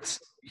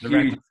difference.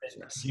 Huge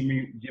difference.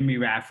 Jimmy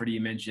Rafferty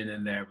you mentioned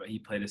in there, but he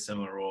played a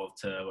similar role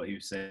to what he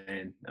was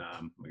saying.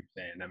 I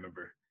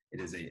remember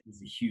it's a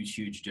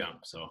huge jump.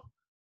 So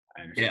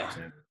I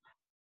understand.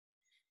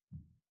 Yeah.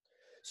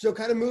 So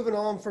kind of moving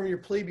on from your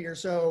plebe year.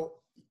 So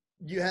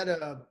you had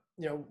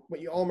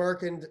you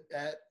All-American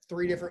at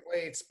 3 different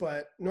weights,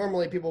 but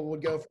normally people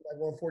would go from like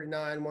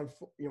 149,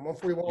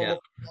 141,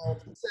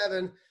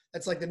 147.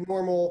 That's like the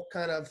normal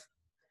kind of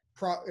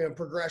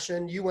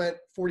progression. You went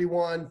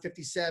 41,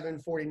 57,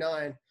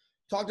 49.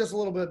 Talk to us a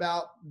little bit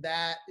about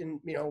that and,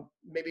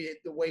 maybe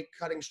the weight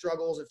cutting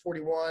struggles at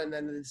 41 and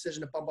then the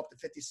decision to bump up to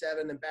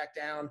 57 and back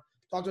down.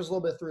 Talk to us a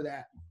little bit through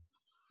that.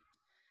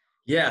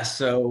 Yeah.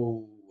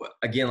 So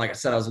again, like I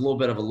said, I was a little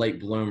bit of a late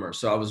bloomer.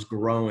 So I was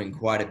growing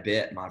quite a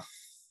bit my,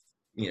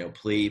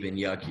 plebe and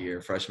yuck year,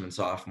 freshman,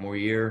 sophomore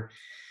year.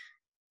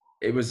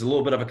 It was a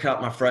little bit of a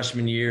cut my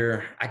freshman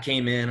year. I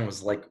came in and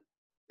was like,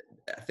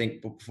 I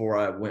think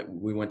before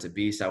we went to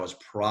Beast, I was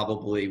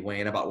probably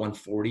weighing about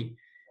 140,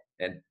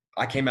 and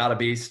I came out of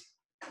Beast.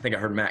 I think I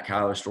heard Matt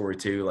Kyler's story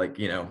too, like,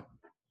 you know,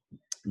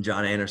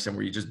 John Anderson,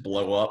 where you just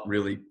blow up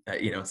really,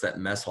 you know, it's that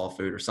mess hall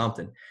food or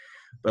something,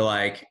 but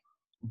like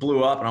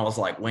blew up and I was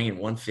like weighing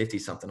 150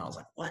 something. I was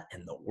like, what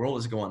in the world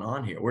is going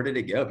on here? Where did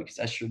it go? Because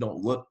I sure don't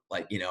look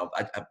like, you know,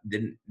 I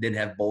didn't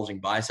have bulging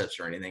biceps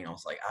or anything. I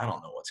was like, I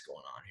don't know what's going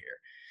on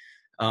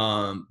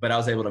here. But I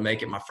was able to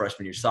make it my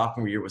freshman year.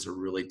 Sophomore year was a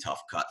really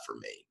tough cut for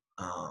me.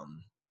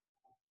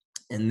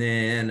 And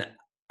then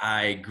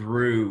I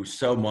grew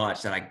so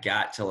much that I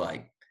got to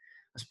like,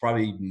 I was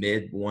probably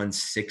mid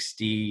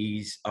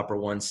 160s, upper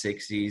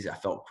 160s. I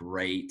felt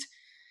great.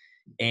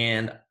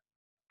 And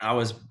I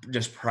was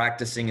just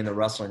practicing in the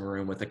wrestling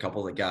room with a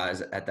couple of the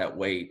guys at that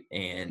weight.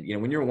 And, you know,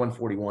 when you're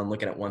 141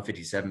 looking at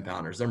 157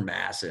 pounders, they're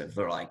massive.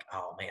 They're like,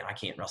 oh man, I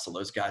can't wrestle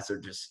those guys.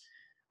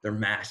 They're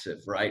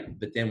massive. Right.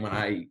 But then when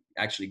I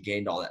actually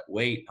gained all that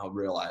weight, I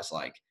realized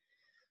like,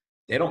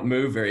 they don't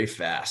move very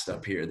fast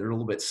up here. They're a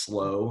little bit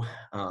slow.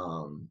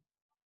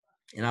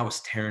 And I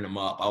was tearing them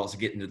up. I was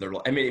getting to their,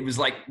 I mean, it was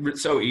like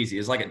so easy.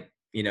 It's like a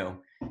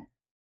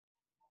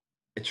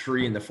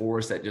tree in the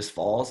forest that just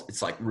falls.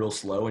 It's like real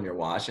slow and you're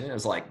watching it. It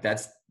was like,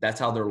 that's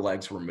how their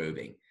legs were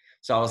moving.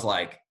 So I was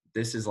like,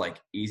 this is like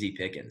easy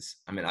pickings.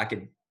 I mean, I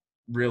could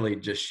really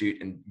just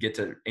shoot and get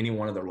to any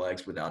one of their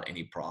legs without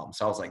any problem.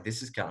 So I was like,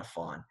 this is kind of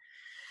fun.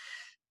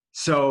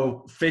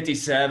 So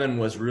 57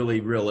 was really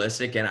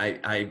realistic. And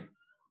I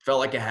felt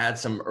like I had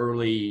some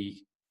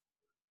early,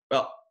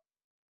 well,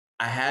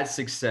 I had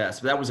success,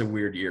 but that was a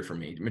weird year for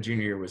me. My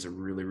junior year was a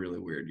really, really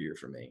weird year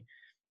for me.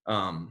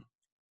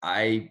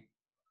 I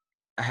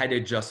had to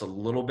adjust a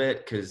little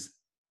bit because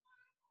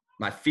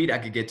my feet, I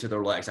could get to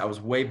their legs. I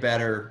was way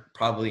better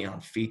probably on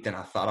feet than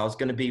I thought I was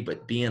going to be,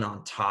 but being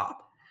on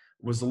top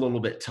was a little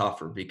bit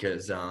tougher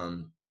because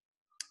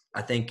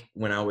I think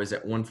when I was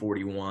at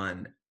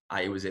 141,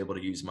 I was able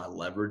to use my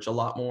leverage a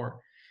lot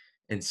more.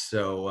 And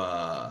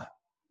so,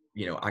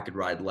 you know, I could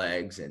ride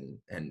legs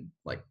and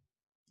like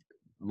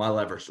my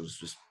leverage was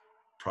just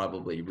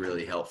probably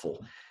really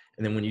helpful.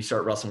 And then when you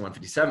start wrestling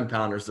 157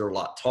 pounders, they're a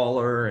lot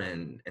taller.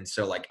 And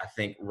so like, I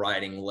think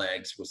riding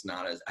legs was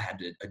not as, I had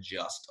to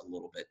adjust a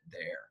little bit there.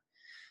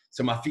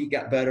 So my feet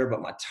got better,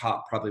 but my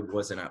top probably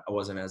I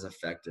wasn't as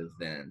effective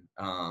then.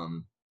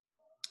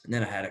 And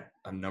then I had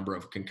a number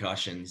of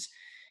concussions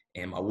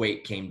and my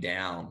weight came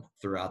down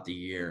throughout the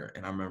year.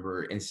 And I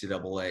remember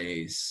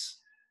NCAA's,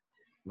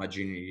 my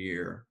junior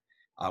year,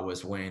 I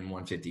was weighing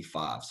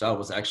 155. So I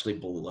was actually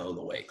below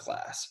the weight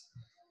class.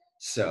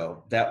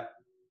 So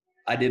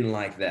I didn't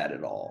like that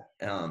at all.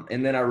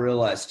 And then I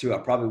realized too, I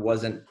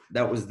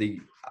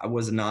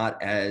was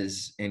not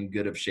as in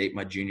good of shape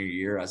my junior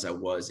year as I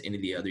was any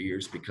of the other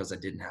years because I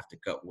didn't have to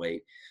cut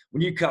weight.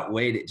 When you cut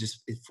weight,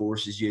 it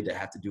forces you to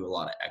have to do a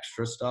lot of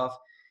extra stuff.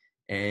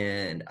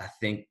 And I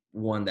think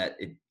one that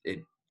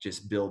it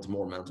just builds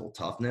more mental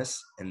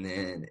toughness. And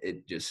then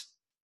it just,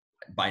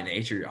 by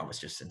nature, I was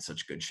just in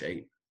such good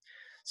shape.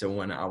 So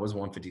when I was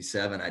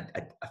 157,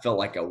 I felt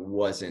like I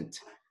wasn't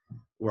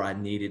where I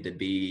needed to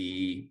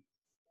be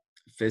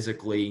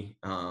physically.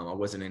 I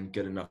wasn't in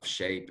good enough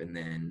shape. And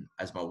then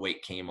as my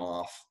weight came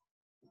off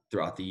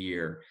throughout the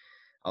year,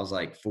 I was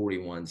like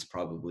 41's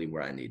probably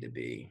where I need to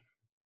be.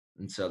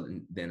 And so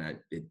then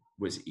it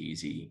was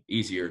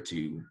easier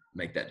to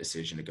make that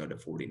decision to go to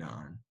 49.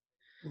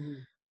 Mm-hmm.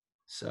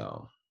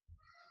 So.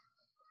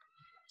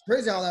 It's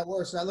crazy how that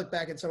works. I look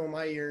back at some of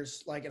my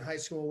years, like in high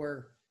school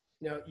where,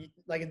 you know,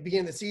 like at the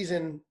beginning of the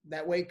season,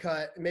 that weight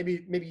cut,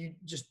 maybe you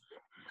just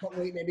cut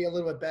weight maybe a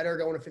little bit better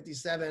going to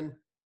 57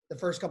 the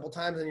first couple of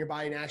times, and your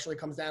body naturally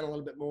comes down a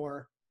little bit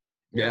more.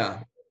 Yeah.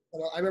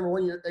 I remember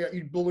when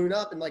you'd balloon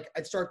up and like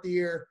I'd start the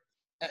year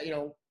at,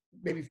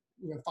 maybe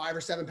 5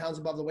 or 7 pounds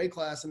above the weight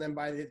class. And then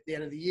by the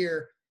end of the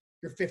year,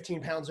 you're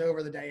 15 pounds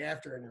over the day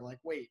after. And you're like,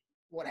 wait,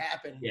 what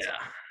happened? Yeah.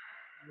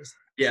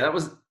 Yeah, that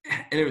was,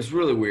 and it was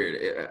really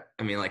weird.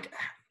 I mean, like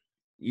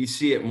you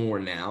see it more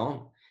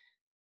now.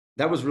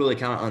 That was really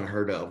kind of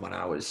unheard of when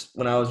I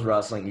was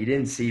wrestling. You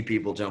didn't see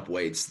people jump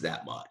weights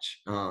that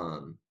much.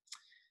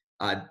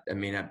 I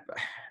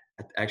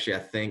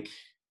think,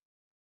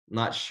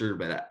 not sure,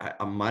 but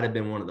I might have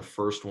been one of the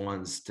first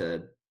ones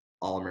to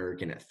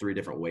All-American at 3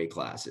 different weight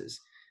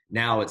classes.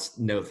 Now it's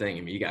no thing.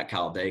 I mean, you got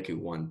Kyle Dake who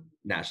won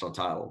national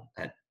title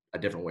at a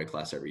different weight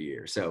class every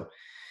year. So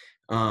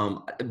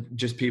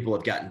just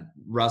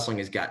wrestling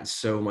has gotten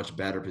so much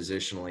better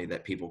positionally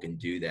that people can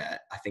do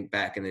that. I think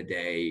back in the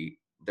day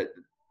that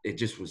it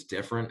just was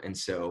different. And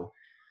so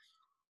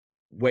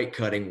weight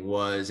cutting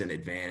was an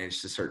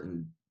advantage to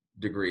certain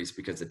degrees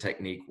because the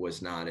technique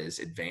was not as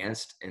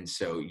advanced. And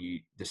so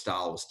the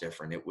style was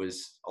different. It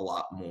was a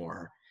lot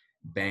more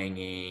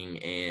banging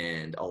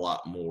and a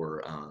lot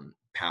more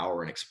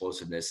power and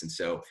explosiveness. And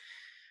so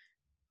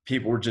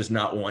people were just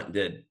not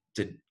wanting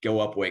to go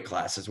up weight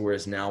classes.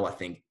 Whereas now I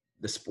think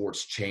the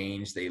sports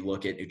change. They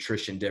look at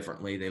nutrition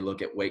differently. They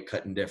look at weight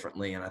cutting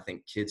differently. And I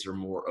think kids are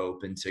more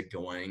open to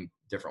going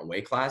different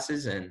weight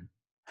classes. And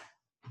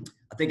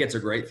I think it's a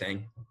great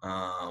thing,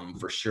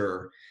 for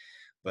sure.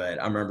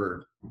 But I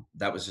remember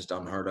that was just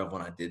unheard of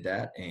when I did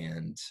that.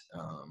 And,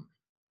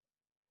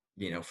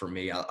 for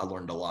me, I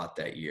learned a lot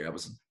that year. That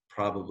was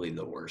probably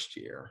the worst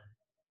year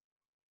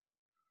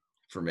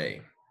for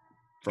me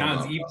from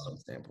Sounds a wrestling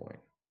standpoint.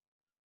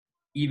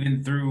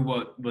 even through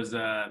what was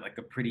like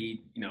a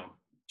pretty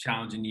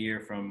challenging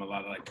year from a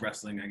lot of like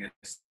wrestling, I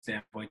guess,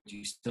 standpoint,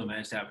 you still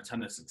managed to have a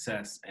ton of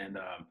success. And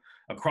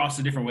across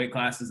the different weight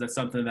classes, that's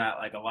something that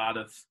like a lot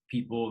of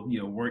people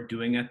weren't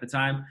doing at the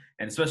time,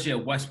 and especially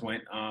at West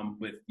Point,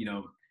 with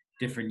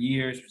different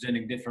years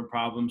presenting different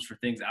problems for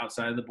things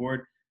outside of the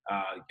board.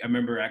 I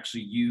remember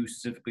actually you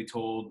specifically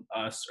told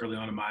us early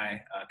on in my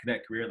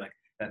cadet career, like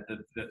that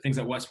the things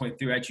that West Point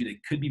threw at you, they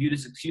could be viewed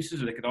as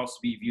excuses, or they could also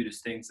be viewed as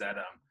things that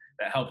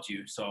helped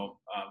you. So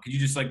could you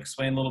just like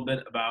explain a little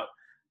bit about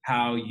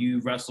how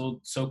you wrestled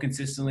so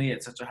consistently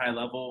at such a high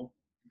level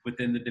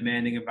within the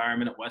demanding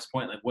environment at West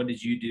Point? Like, what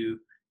did you do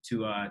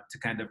to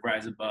kind of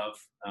rise above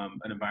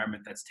an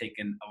environment that's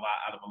taken a lot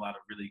out of a lot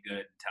of really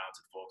good,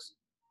 talented folks?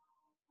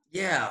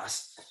 Yeah.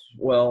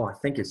 Well, I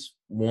think it's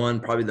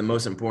probably the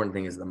most important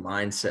thing is the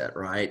mindset,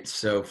 right?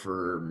 So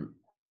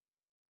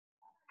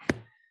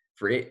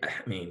I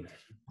mean,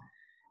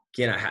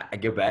 again, I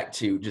go back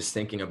to just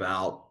thinking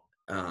about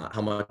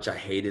how much I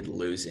hated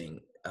losing.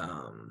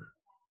 I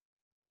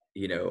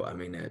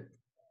mean,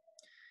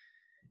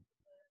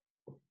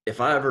 if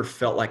I ever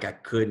felt like I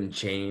couldn't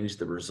change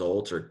the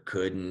results or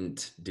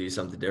couldn't do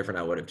something different,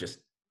 I would have just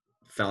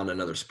found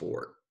another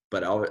sport.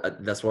 But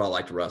that's what I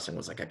liked wrestling,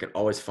 was like I could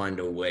always find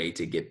a way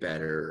to get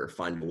better or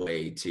find a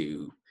way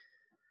to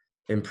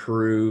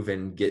improve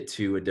and get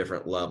to a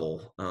different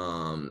level.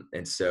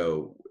 And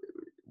so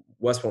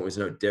West Point was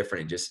no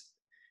different.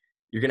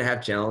 You're going to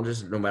have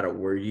challenges no matter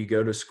where you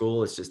go to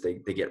school. It's just they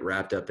get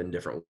wrapped up in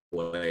different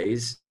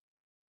ways.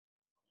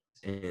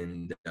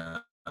 And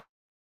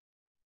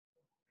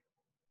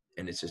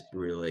it's just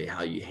really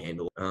how you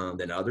handle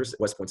than others.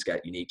 West Point's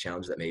got unique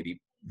challenges that may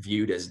be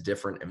viewed as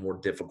different and more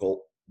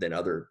difficult than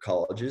other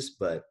colleges.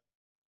 But,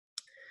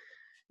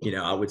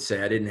 I would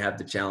say I didn't have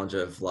the challenge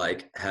of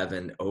like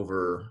having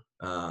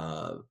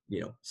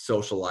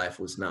social life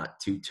was not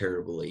too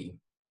terribly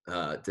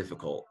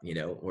difficult,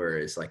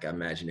 whereas like I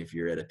imagine if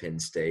you're at a Penn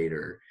State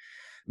or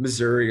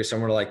Missouri or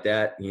somewhere like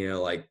that,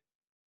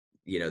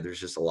 there's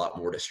just a lot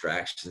more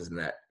distractions in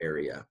that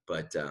area.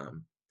 But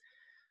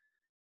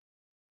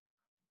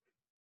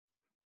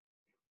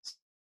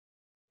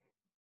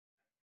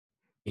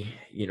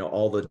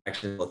all the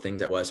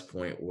things at West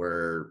Point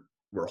were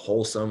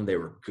wholesome. They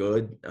were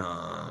good.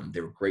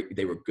 They were great.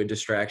 They were good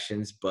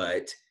distractions,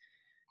 but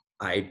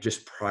I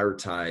just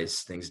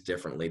prioritized things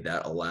differently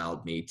that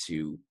allowed me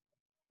to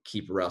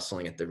keep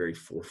wrestling at the very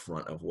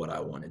forefront of what I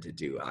wanted to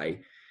do. I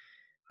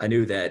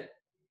knew that,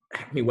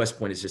 West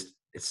Point is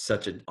it's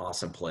such an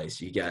awesome place.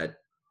 You got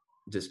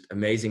just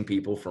amazing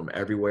people from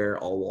everywhere,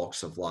 all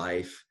walks of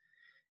life,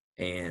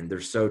 and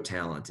they're so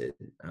talented,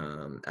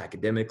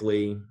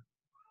 academically,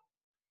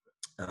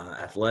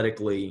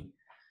 athletically,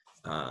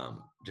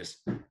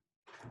 just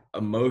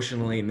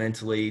emotionally,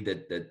 mentally.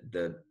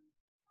 The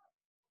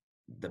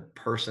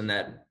person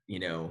that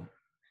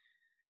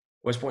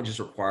West Point just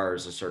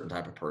requires a certain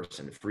type of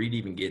person. For you to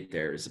even get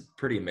there is a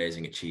pretty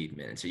amazing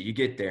achievement. And so you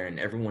get there and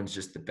everyone's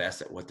just the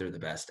best at what they're the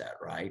best at,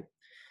 right?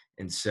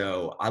 And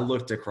so I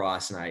looked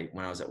across and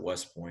when I was at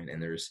West Point,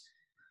 and there's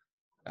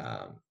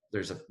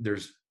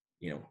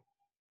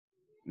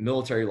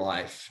military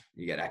life,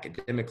 you got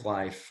academic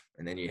life,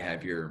 and then you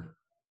have your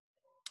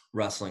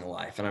wrestling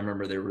life. And I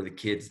remember there were the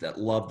kids that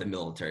loved the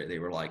military. They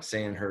were like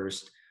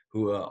Sandhurst,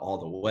 Hua, all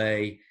the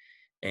way.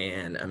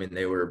 And I mean,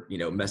 they were,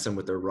 messing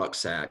with their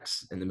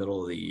rucksacks in the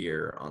middle of the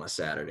year on a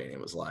Saturday. And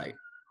it was like,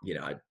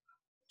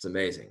 it's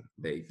amazing.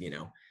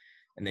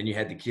 And then you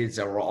had the kids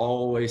that were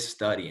always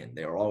studying.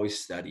 They were always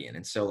studying.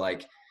 And so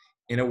like,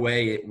 in a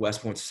way,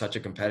 West Point's such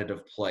a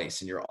competitive place,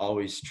 and you're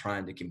always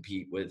trying to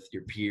compete with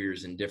your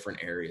peers in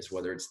different areas,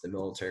 whether it's the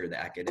military or the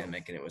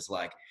academic. And it was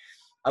like,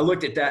 I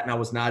looked at that and I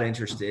was not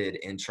interested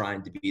in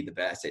trying to be the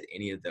best at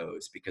any of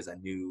those, because I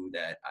knew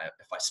that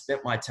if I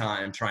spent my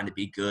time trying to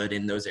be good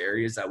in those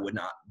areas, I would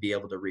not be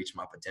able to reach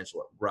my potential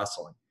at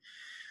wrestling.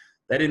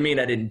 That didn't mean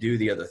I didn't do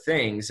the other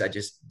things. I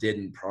just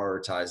didn't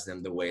prioritize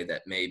them the way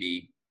that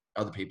maybe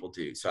other people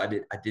do. So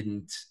I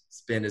didn't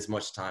spend as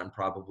much time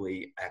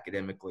probably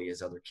academically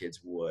as other kids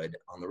would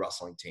on the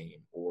wrestling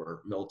team,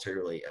 or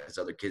militarily as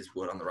other kids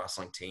would on the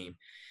wrestling team.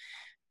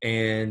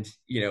 And,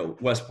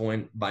 West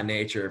Point by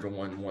nature,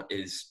 everyone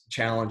is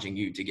challenging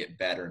you to get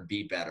better and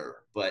be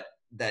better. But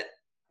that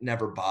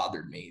never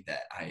bothered me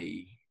that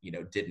I,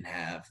 didn't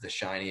have the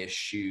shiniest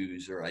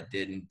shoes, or I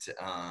didn't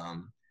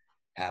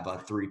have a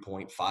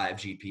 3.5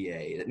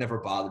 GPA. It never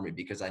bothered me,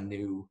 because I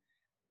knew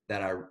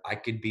that I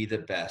could be the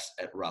best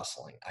at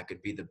wrestling. I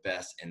could be the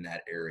best in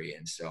that area.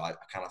 And so I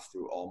kind of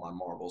threw all my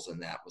marbles in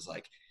that. Was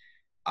like,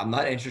 I'm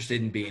not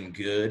interested in being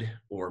good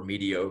or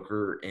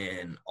mediocre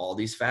in all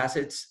these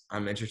facets.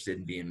 I'm interested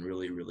in being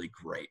really, really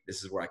great.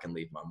 This is where I can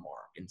leave my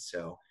mark. And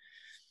so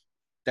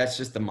that's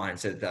just the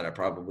mindset that I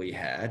probably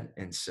had.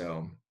 And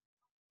so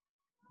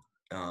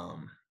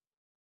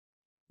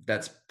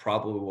that's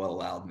probably what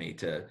allowed me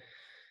to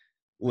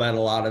let a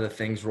lot of the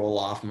things roll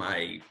off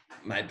my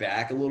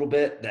back a little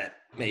bit that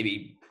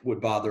maybe would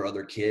bother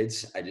other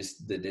kids. That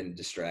didn't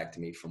distract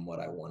me from what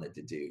I wanted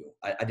to do.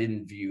 I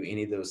didn't view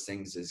any of those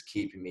things as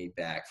keeping me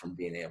back from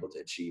being able to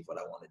achieve what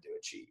I wanted to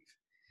achieve.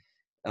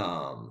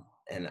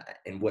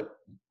 And what,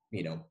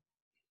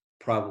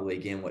 probably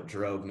again, what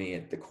drove me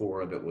at the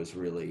core of it was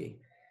really,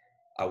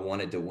 I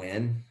wanted to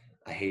win.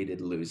 I hated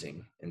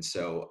losing. And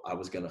so I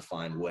was going to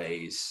find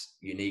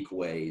unique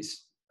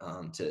ways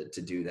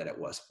to do that at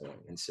West Point.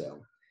 And so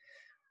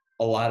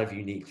a lot of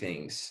unique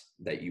things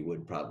that you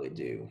would probably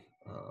do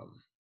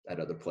at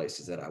other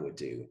places that I would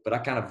do. But I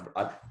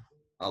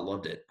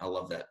loved it. I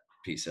love that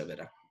piece of it.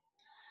 I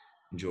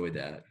enjoyed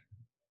that.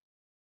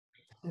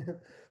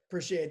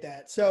 Appreciate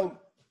that. So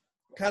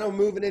kind of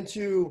moving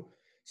into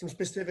some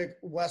specific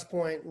West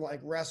Point,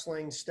 like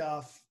wrestling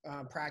stuff,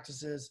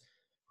 practices.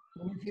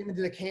 When you came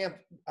into the camp,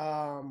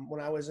 when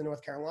I was in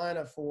North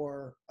Carolina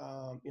for,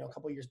 a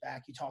couple of years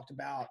back, you talked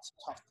about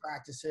tough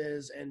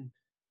practices and,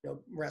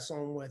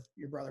 wrestling with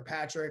your brother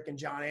Patrick and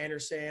John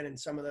Anderson and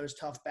some of those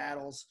tough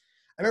battles.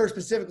 I remember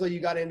specifically you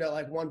got into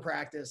like one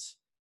practice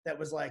that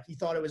was like, you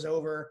thought it was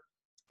over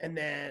and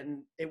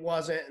then it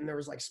wasn't. And there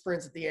was like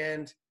sprints at the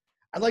end.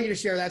 I'd like you to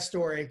share that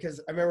story, because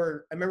I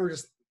remember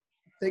just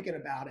thinking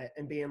about it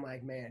and being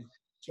like, man,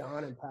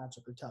 John and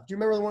Patrick are tough. Do you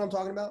remember the one I'm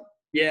talking about?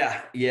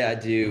 Yeah, I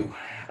do.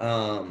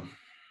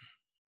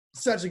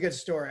 Such a good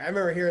story. I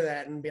remember hearing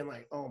that and being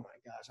like, oh my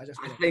gosh. I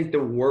think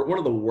one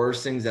of the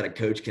worst things that a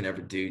coach can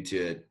ever do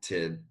to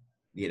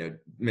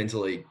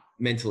mentally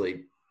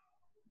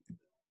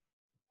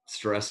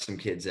stress some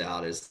kids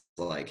out is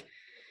like,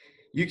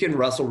 you can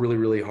wrestle really,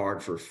 really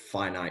hard for a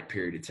finite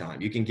period of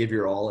time. You can give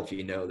your all if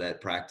you know that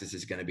practice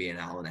is going to be an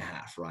hour and a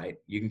half, right?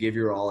 You can give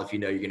your all if you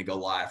know you're going to go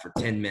live for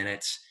 10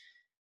 minutes.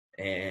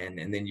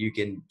 And then you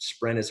can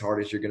sprint as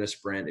hard as you're going to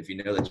sprint if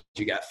you know that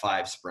you got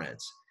 5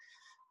 sprints.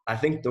 I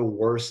think the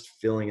worst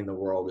feeling in the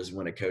world is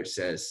when a coach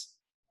says,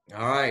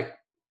 all right,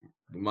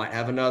 we might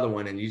have another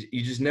one. And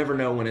you just never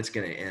know when it's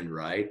going to end,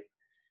 right?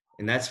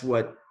 And that's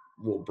what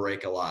will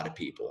break a lot of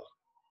people,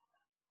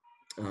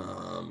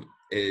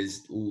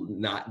 is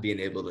not being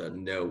able to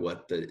know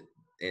what the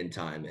end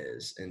time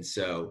is. And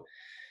so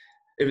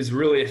it was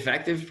really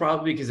effective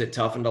probably because it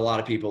toughened a lot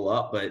of people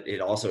up, but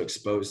it also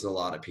exposed a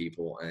lot of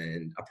people.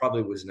 And I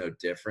probably was no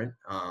different.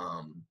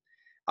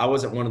 I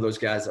wasn't one of those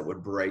guys that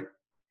would break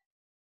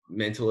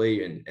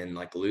mentally and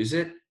like lose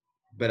it,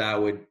 but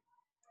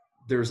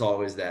there's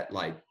always that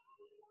like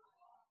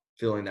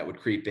feeling that would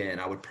creep in.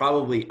 I would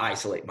probably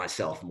isolate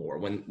myself more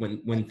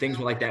when things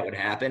like that would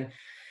happen.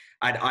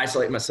 I'd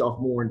isolate myself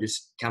more and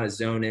just kind of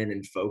zone in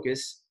and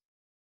focus.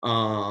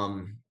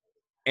 And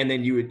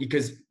then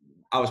because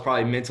I was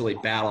probably mentally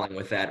battling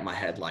with that in my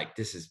head, like,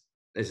 this is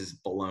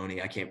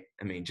baloney.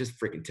 Just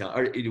freaking tell.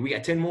 Or, we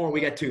got 10 more.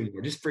 We got 2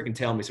 more. Just freaking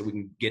tell me so we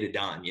can get it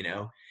done,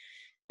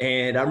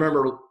 And I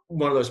remember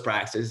one of those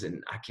practices,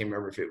 and I can't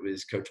remember if it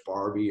was Coach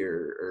Barbie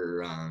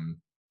or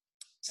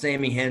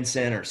Sammy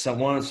Henson or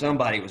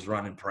somebody was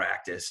running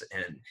practice,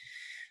 and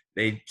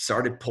they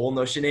started pulling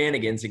those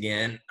shenanigans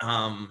again.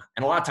 And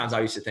a lot of times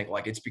I used to think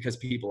like, it's because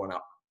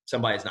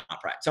somebody's not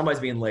practicing.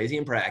 Somebody's being lazy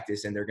in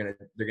practice, and we're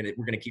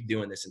gonna keep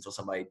doing this until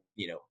somebody,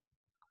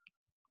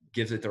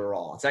 gives it their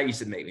all. So that used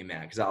to make me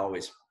mad because I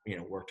always,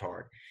 worked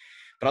hard.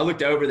 But I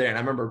looked over there and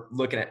I remember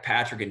looking at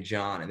Patrick and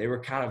John, and they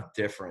were kind of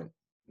different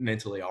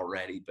mentally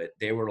already, but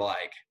they were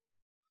like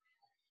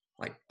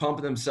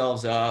pumping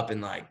themselves up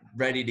and like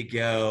ready to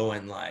go.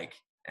 And I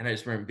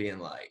just remember being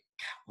like,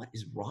 God, what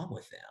is wrong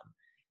with them?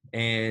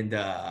 And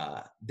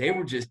they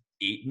were just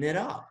eating it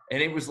up.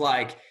 And it was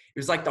like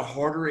the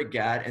harder it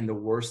got and the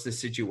worse the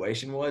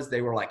situation was,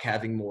 they were like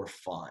having more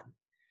fun.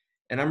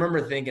 And I remember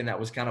thinking that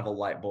was kind of a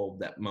light bulb,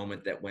 that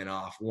moment that went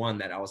off. One,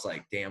 that I was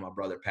like, damn, my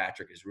brother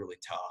Patrick is really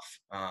tough.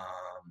 I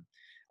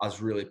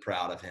was really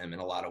proud of him in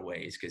a lot of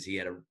ways, because he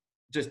had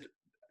just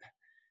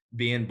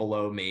being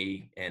below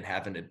me and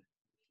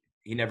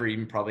he never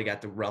even probably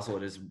got to wrestle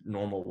at his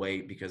normal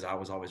weight because I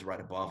was always right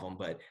above him,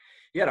 but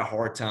he had a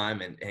hard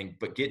time,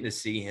 but getting to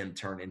see him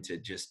turn into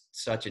just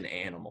such an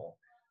animal.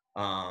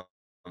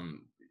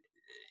 Him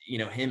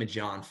and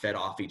John fed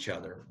off each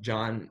other.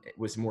 John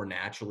was more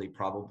naturally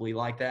probably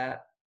like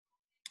that.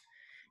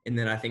 And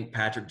then I think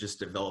Patrick just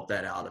developed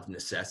that out of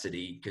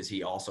necessity because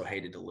he also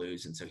hated to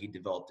lose. And so he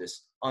developed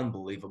this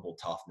unbelievable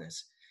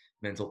toughness,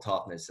 mental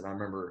toughness. And I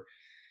remember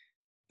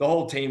the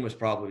whole team was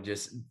probably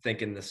just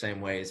thinking the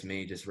same way as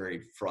me, just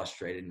very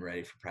frustrated and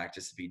ready for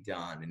practice to be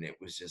done. And it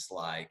was just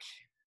like,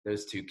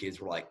 those 2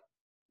 kids were like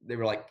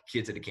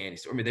kids at a candy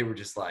store. I mean, they were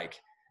just like,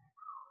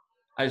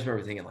 I just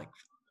remember thinking like,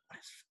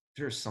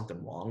 there's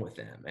something wrong with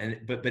them.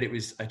 But it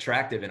was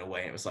attractive in a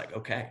way. It was like,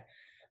 okay,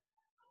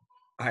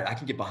 all right, I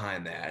can get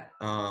behind that.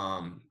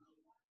 And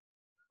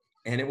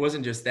it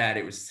wasn't just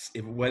that,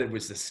 whether it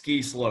was the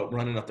ski slope,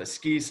 running up the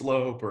ski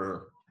slope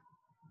or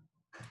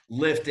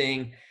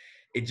lifting,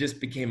 it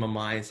just became a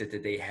mindset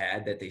that they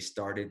had that they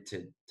started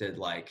to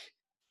like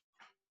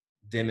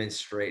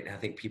demonstrate. And I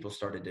think people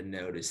started to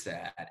notice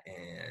that.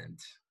 And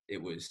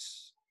it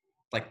was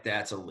like,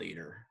 that's a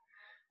leader.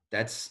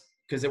 That's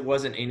because it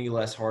wasn't any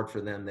less hard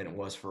for them than it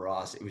was for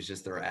us. It was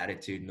just their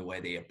attitude and the way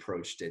they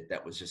approached it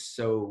that was just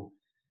so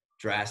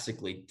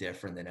drastically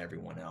different than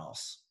everyone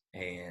else.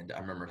 And I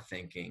remember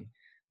thinking,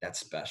 that's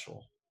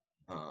special.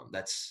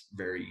 That's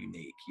very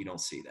unique. You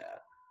don't see that.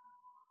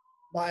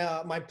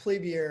 My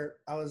plebe year,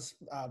 I was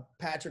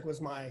Patrick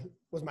was my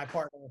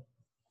partner,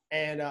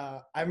 and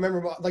I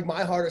remember like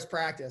my hardest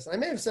practice. And I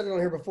may have said it on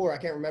here before, I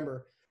can't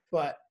remember,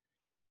 but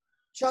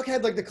Chuck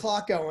had like the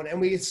clock going, and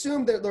we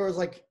assumed that there was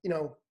like, you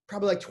know,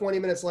 probably like 20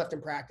 minutes left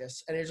in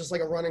practice, and it was just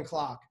like a running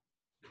clock,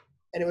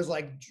 and it was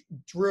like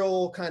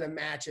drill kind of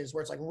matches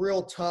where it's like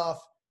real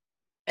tough,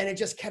 and it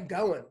just kept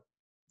going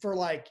for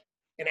like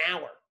an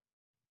hour,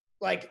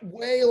 like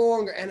way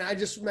longer. And I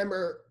just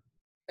remember,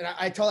 and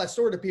I tell that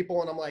story to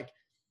people, and I'm like,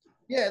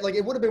 yeah, like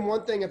it would have been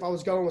one thing if I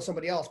was going with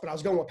somebody else, but I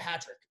was going with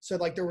Patrick. So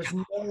like there was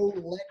no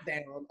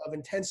letdown of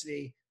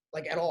intensity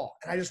like at all.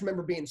 And I just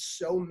remember being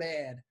so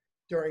mad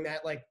during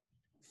that like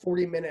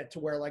 40-minute to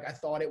where like I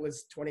thought it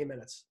was 20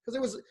 minutes. Because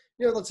it was,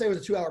 you know, let's say it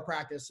was a 2-hour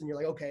practice and you're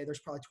like, okay, there's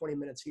probably 20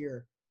 minutes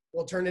here.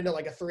 Well, it turned into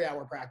like a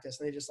 3-hour practice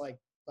and they just like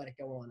let it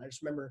go on. I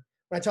just remember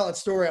when I tell that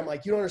story, I'm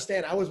like, you don't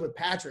understand. I was with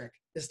Patrick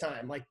this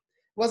time. Like,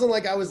 it wasn't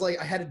like I was like,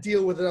 I had to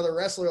deal with another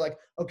wrestler. Like,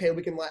 okay,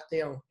 we can let,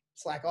 you know,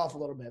 slack off a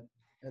little bit.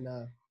 And,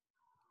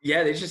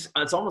 yeah,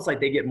 it's almost like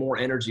they get more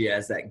energy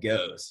as that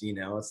goes, you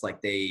know, it's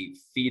like they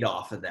feed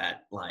off of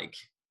that. Like,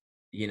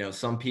 you know,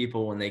 some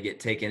people, when they get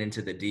taken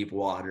into the deep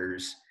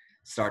waters,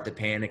 start to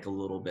panic a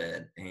little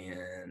bit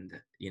and,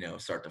 you know,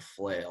 start to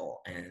flail.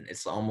 And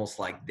it's almost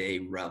like they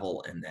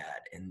revel in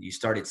that. And you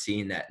started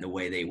seeing that in the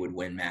way they would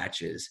win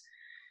matches.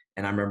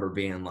 And I remember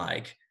being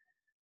like,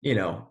 you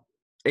know,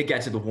 it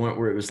got to the point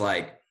where it was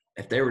like,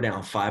 if they were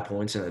down 5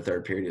 points in the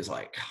third period, it's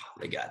like,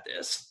 oh, they got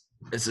this.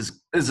 This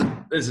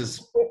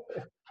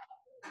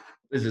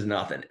is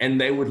nothing. And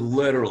they would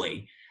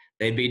literally,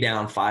 they'd be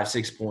down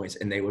 5-6 points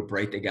and they would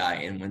break the guy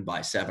and win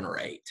by 7 or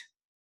 8.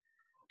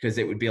 Because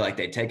it would be like,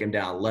 they'd take him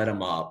down, let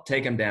him up,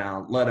 take him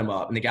down, let him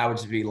up. And the guy would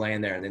just be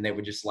laying there. And then they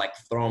would just like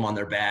throw him on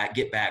their back,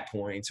 get back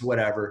points,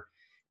 whatever.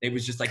 It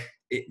was just like,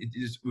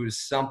 it was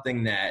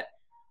something that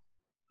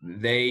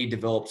they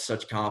developed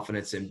such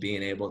confidence in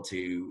being able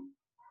to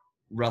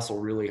wrestle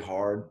really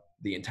hard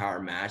the entire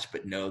match,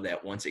 but know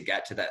that once it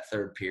got to that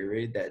third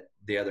period, that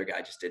the other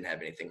guy just didn't have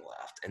anything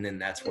left. And then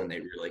that's when they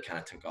really kind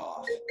of took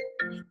off.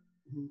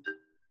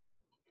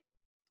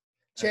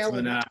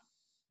 Chandler,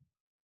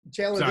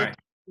 sorry.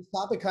 this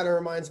topic kind of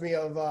reminds me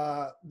of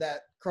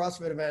that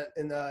CrossFit event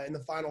in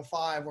the Final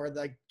Five where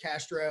like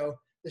Castro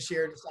this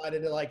year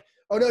decided to like,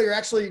 oh no,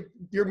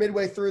 you're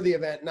midway through the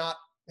event, not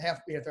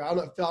halfway through. I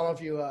don't know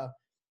if you.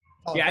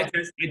 Yeah,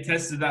 I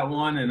tested that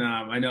one, and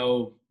I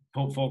know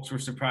folks were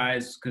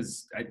surprised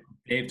because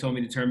Dave told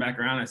me to turn back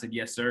around. I said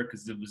yes, sir,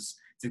 because it's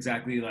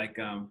exactly like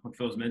what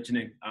Phil's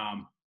mentioning.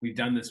 We've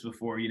done this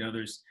before. You know,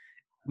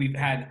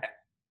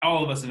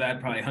 all of us have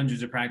had probably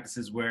hundreds of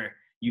practices where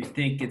you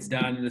think it's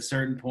done at a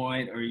certain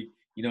point, or you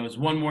know, it's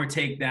one more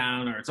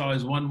takedown, or it's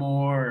always one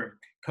more. Or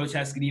Coach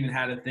Heskett even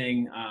had a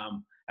thing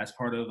as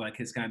part of like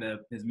his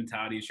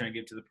mentality. He's trying to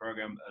give to the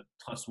program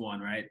a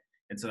 +1, right?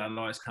 And so that would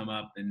always come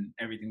up in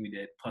everything we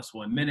did: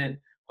 +1 minute,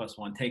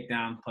 +1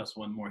 takedown,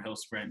 +1 more hill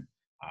sprint.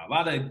 A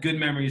lot of good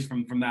memories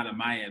from that on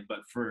my end. But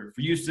for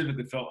you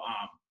specifically, Phil,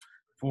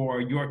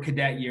 for your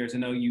cadet years, I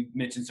know you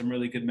mentioned some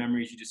really good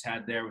memories you just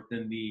had there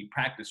within the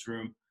practice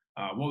room.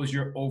 What was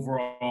your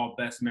overall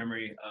best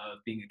memory of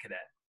being a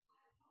cadet?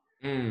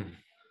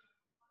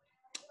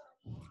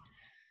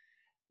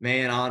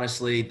 Man,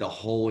 honestly, the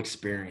whole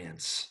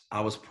experience.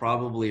 I was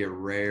probably a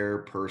rare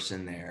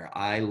person there.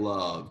 I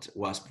loved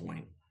West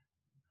Point.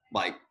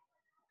 Like,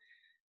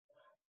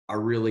 I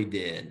really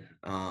did.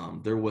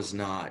 There were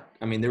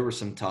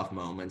some tough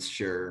moments,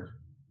 sure,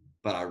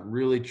 but I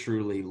really,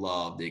 truly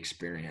loved the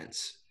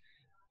experience.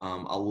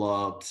 I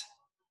loved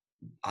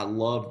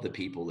the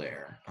people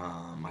there,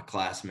 my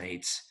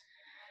classmates.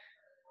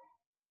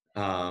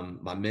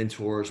 My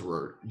mentors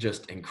were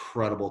just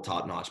incredible,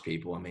 top-notch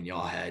people. I mean,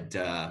 y'all had,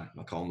 I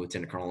call him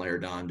Lieutenant Colonel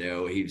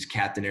Arredondo. He was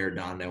Captain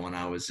Arredondo when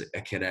I was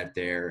a cadet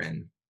there.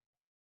 And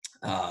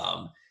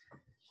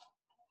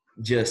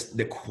just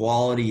the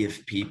quality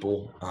of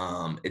people.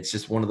 It's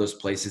just one of those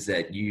places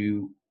that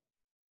you,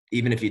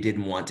 even if you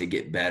didn't want to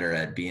get better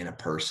at being a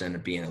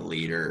person, being a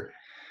leader,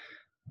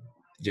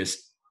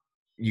 just,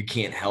 you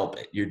can't help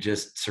it. You're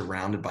just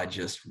surrounded by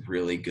just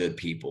really good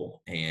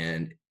people.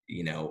 And,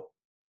 you know,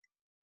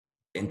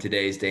 in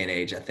today's day and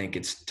age, I think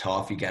it's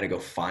tough. You got to go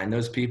find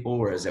those people.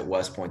 Whereas at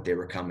West Point, they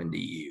were coming to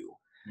you.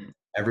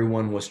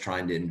 Everyone was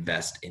trying to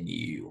invest in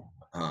you.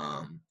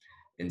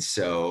 And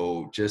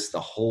so just the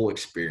whole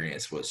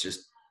experience was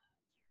just,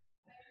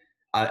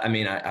 I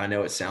mean, I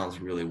know it sounds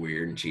really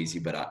weird and cheesy,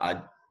 but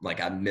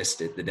I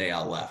missed it. The day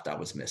I left, I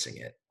was missing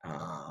it.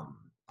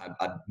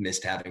 I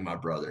missed having my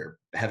brother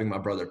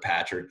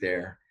Patrick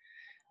there.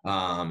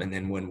 And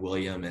then when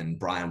William and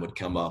Brian would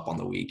come up on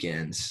the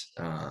weekends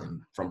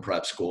from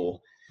prep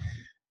school,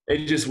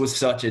 it just was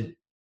such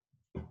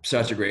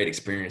a great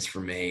experience for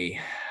me.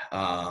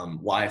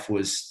 Life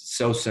was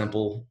so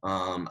simple.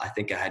 I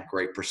think I had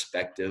great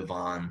perspective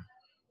on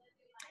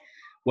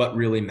what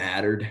really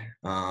mattered.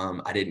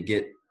 I didn't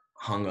get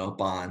hung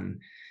up on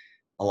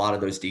a lot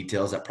of those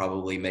details that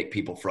probably make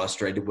people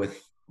frustrated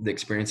with the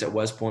experience at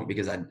West Point,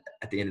 because at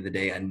the end of the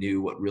day, I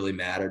knew what really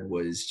mattered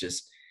was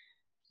just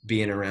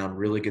being around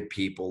really good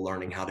people,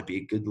 learning how to be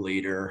a good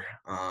leader,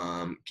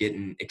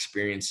 getting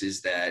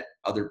experiences that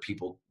other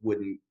people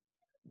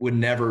would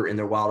never in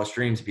their wildest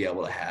dreams be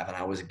able to have. And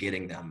I was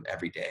getting them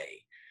every day.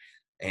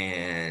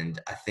 And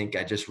I think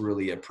I just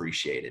really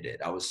appreciated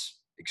it. I was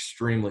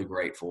extremely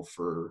grateful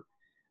for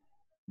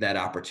that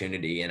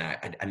opportunity. And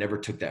I never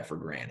took that for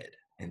granted.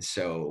 And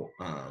so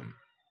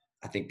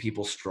I think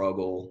people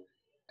struggle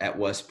at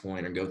West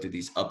Point or go through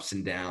these ups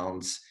and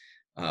downs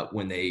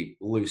when they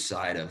lose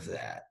sight of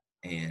that.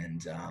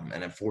 And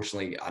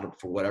unfortunately,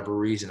 for whatever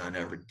reason, I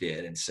never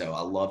did. And so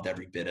I loved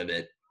every bit of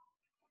it.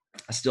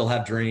 I still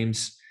have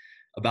dreams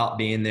about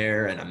being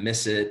there, and I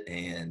miss it,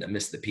 and I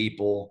miss the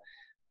people.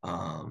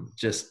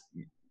 Just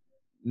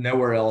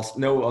nowhere else,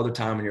 no other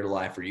time in your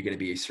life are you going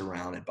to be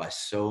surrounded by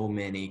so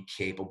many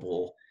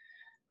capable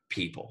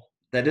people.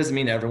 That doesn't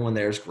mean everyone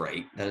there is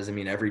great. That doesn't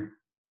mean every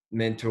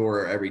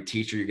mentor or every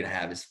teacher you're going to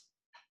have is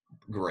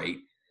great.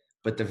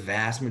 But the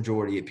vast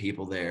majority of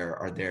people there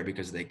are there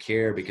because they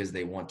care, because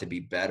they want to be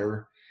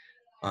better.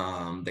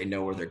 They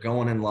know where they're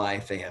going in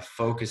life. They have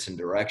focus and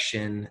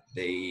direction.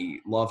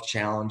 They love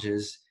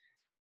challenges.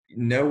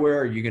 Nowhere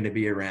are you going to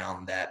be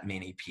around that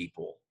many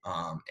people.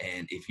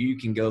 And if you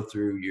can go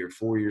through your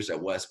 4 years at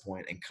West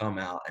Point and come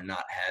out and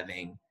not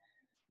having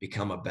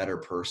become a better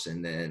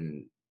person,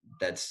 then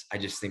I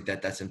just think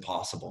that's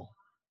impossible.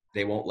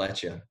 They won't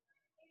let you.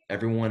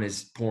 Everyone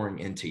is pouring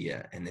into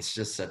you. And it's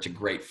just such a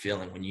great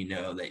feeling when you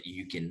know that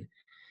you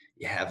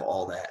have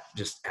all that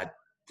just at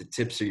the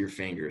tips of your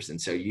fingers. And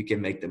so you can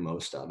make the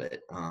most of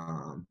it.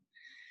 And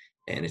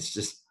it's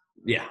just,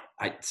 yeah.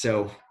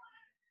 So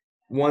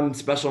one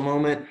special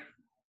moment,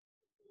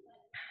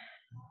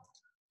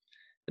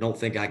 I don't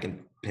think I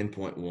can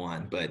pinpoint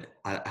one, but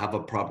I have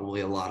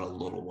probably a lot of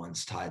little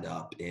ones tied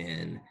up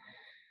in,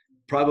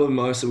 probably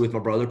mostly with my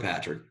brother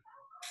Patrick.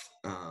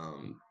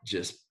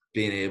 Just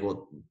being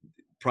able,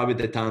 probably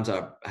the times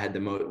I had the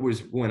most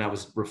was when I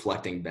was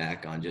reflecting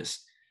back on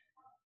just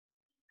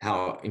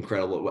how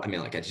incredible. I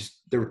mean,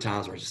 there were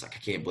times where I was just like, I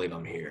can't believe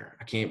I'm here.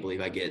 I can't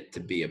believe I get to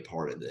be a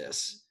part of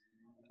this.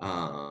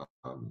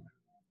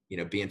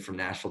 Being from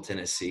Nashville,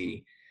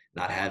 Tennessee,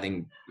 not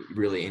having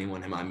really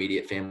anyone in my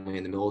immediate family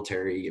in the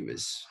military, it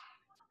was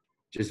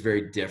just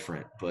very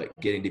different, but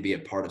getting to be a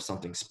part of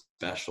something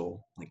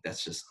special,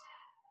 that's just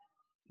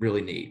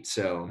really neat.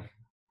 So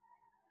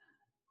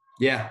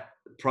yeah,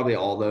 probably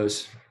all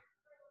those.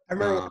 I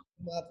remember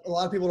a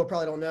lot of people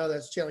probably don't know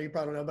this, Chandler, you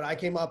probably don't know, but I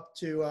came up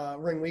to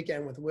Ring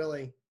Weekend with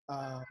Willie.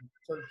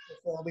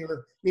 Before me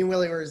and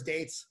Willie were his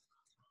dates.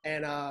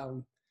 And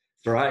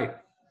right.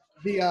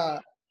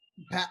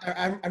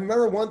 I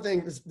remember one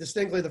thing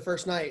distinctly the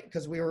first night,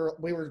 because we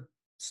were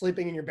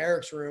sleeping in your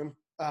barracks room,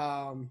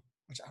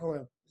 which I don't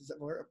know,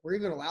 we're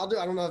even allowed to?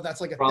 I don't know if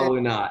that's like a probably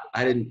thing. Not.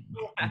 I didn't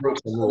broke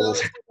some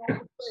rules.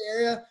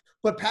 Area,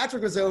 but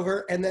Patrick was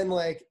over, and then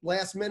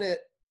last minute,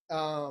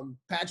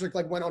 Patrick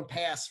went on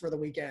pass for the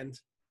weekend. And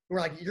we're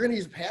like, "You're gonna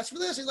use a pass for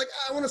this?" He's like,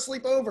 "I want to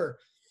sleep over."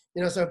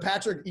 So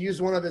Patrick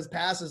used one of his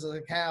passes as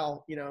a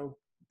cow.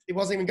 He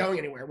wasn't even going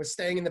anywhere. Was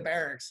staying in the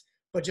barracks,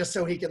 but just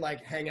so he could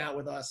hang out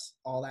with us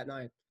all that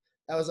night.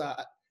 That was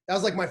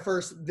my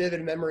first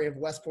vivid memory of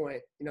West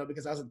Point.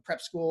 Because I was at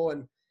prep school,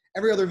 and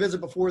every other visit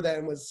before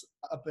then was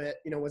up at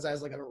was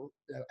as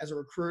as a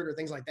recruit or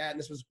things like that. And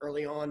this was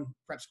early on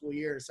prep school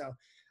years, so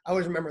I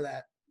always remember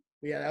that.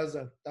 But yeah, that was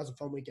a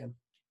fun weekend.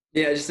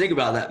 Yeah, just think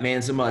about that,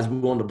 man. Somebody's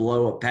willing to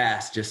blow a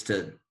pass just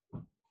to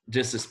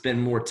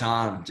spend more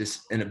time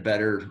just in a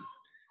better,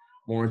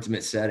 more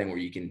intimate setting where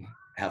you can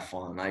have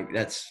fun.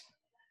 That's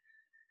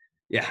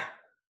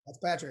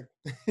Patrick.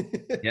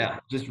 Yeah,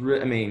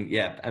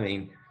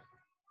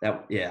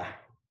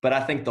 but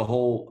I think my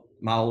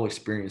whole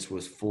experience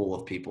was full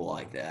of people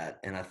like that.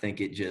 And I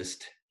think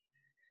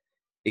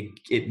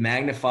it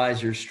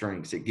magnifies your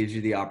strengths. It gives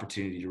you the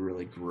opportunity to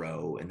really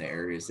grow in the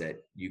areas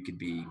that you could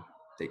be,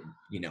 that,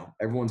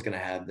 everyone's going to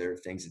have their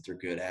things that they're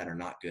good at or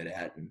not good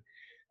at. And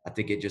I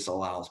think it just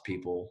allows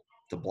people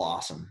to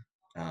blossom.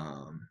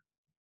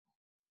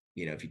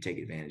 If you take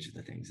advantage of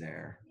the things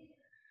there.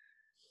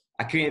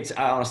 I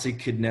honestly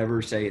could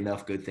never say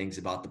enough good things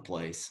about the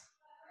place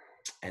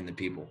and the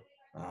people.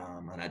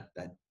 And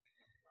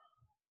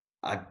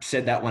I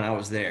said that when I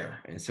was there.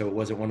 And so it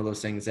wasn't one of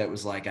those things that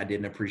was like, I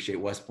didn't appreciate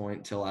West Point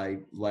until I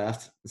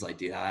left. It's like,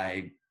 dude,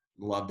 I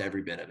loved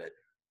every bit of it.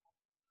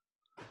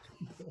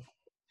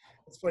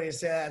 It's funny to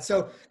say that.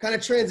 So kind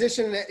of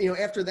transition,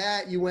 after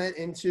that, you went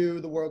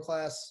into the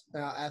world-class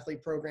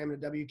athlete program, the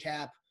WCAP.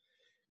 Kind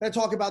of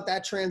talk about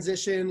that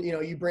transition.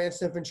 You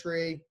branched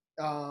infantry.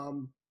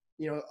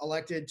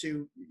 elected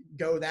to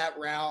go that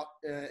route,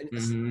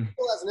 still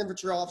as an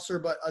infantry officer,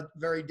 but a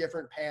very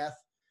different path.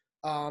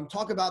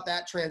 Talk about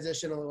that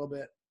transition a little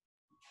bit.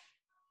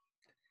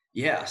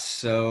 Yeah.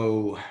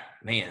 So,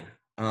 man,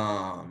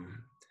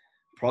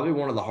 probably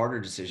one of the harder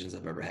decisions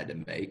I've ever had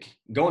to make.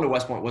 Going to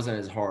West Point wasn't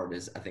as hard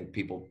as I think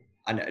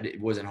I know it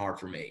wasn't hard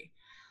for me.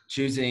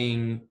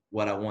 Choosing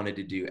what I wanted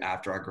to do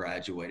after I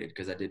graduated,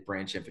 because I did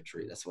branch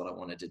infantry. That's what I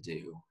wanted to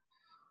do.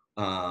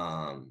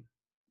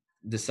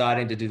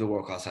 Deciding to do the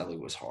World Class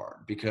Athlete was hard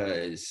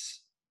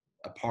because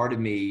a part of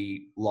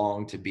me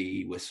longed to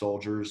be with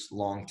soldiers,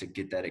 longed to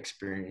get that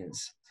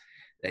experience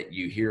that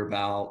you hear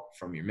about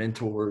from your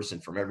mentors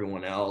and from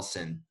everyone else.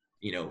 And,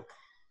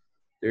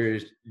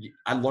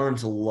 I learned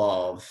to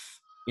love,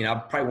 I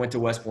probably went to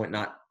West Point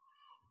not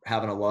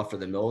having a love for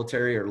the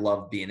military or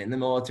love being in the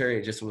military.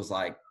 It just was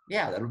like,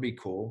 yeah, that would be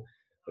cool.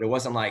 But it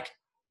wasn't like,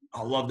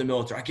 I love the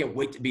military. I can't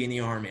wait to be in the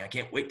Army. I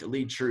can't wait to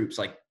lead troops.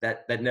 Like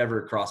that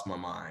never crossed my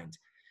mind.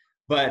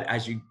 But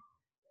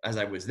as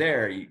I was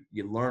there, you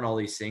learn all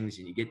these things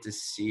and you get to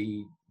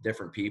see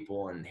different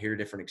people and hear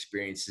different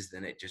experiences.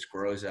 Then it just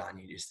grows on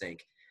you. You just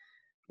think,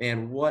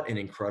 man, what an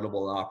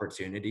incredible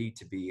opportunity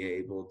to be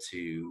able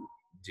to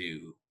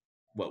do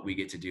what we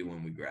get to do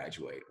when we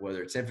graduate,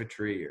 whether it's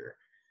infantry or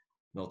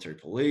military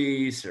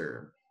police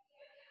or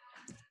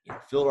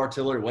field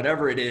artillery,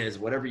 whatever it is,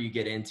 whatever you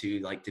get into,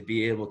 like to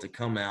be able to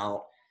come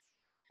out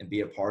and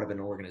be a part of an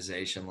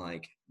organization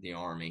like the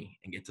Army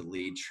and get to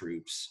lead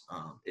troops.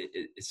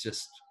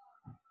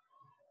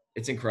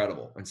 It's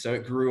incredible. And so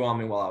it grew on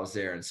me while I was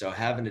there. And so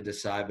having to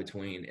decide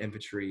between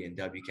infantry and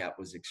WCAP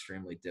was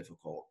extremely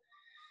difficult.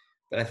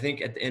 But I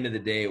think at the end of the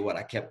day, what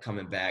I kept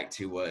coming back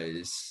to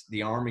was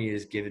the Army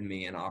has given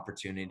me an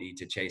opportunity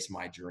to chase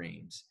my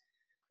dreams.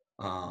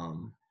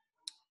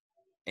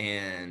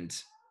 And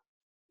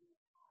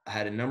I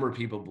had a number of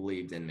people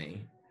believed in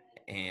me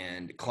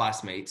and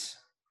classmates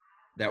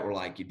that were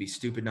like, you'd be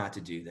stupid not to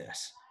do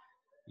this.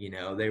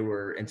 They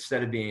were,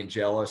 instead of being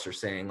jealous or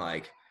saying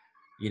like,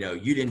 you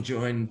didn't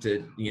join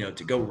to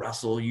go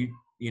wrestle, you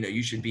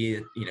should be,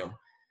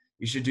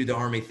 you should do the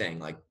Army thing.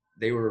 Like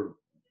they were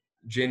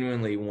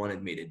genuinely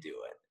wanted me to do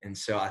it. And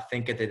so I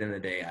think at the end of the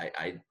day,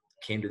 I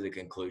came to the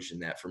conclusion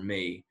that for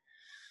me,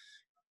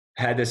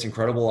 had this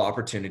incredible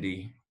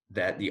opportunity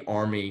that the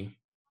Army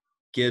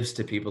gives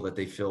to people that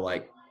they feel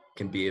like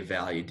can be of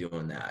value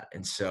doing that.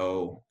 And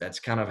so that's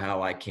kind of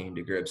how I came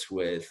to grips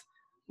with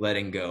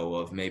letting go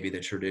of maybe the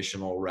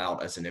traditional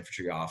route as an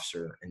infantry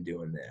officer and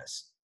doing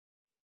this.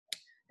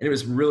 And it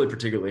was really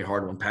particularly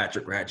hard when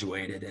Patrick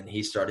graduated and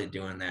he started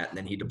doing that. And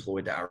then he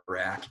deployed to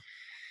Iraq.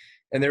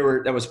 And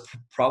that was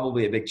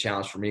probably a big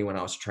challenge for me when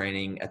I was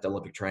training at the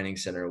Olympic Training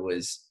Center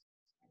was,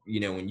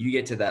 when you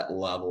get to that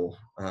level,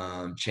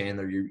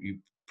 Chandler, you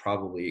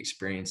probably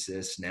experience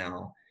this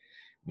now.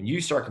 When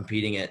you start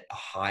competing at a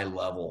high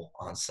level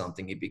on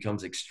something, it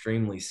becomes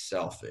extremely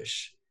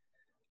selfish.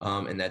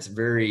 And that's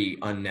very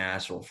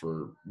unnatural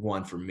for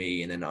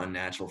me, and then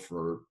unnatural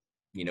for,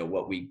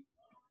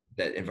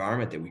 that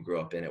environment that we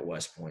grew up in at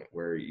West Point,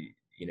 where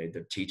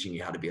they're teaching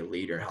you how to be a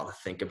leader, how to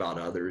think about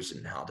others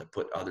and how to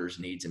put others'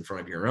 needs in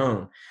front of your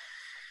own.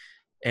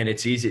 And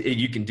it's easy.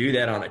 You can do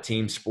that on a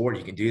team sport.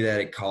 You can do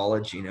that at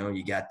college,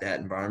 you got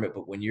that environment.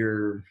 But when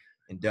you're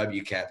in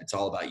WCAP, it's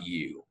all about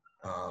you.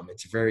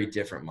 It's a very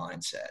different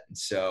mindset. And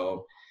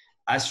so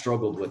I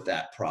struggled with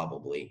that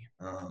probably.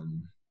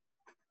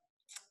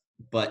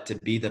 But to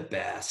be the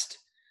best,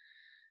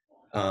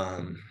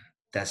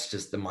 that's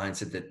just the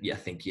mindset that I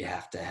think you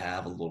have to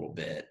have a little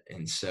bit.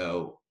 And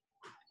so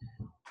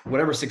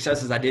whatever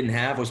successes I didn't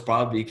have was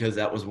probably because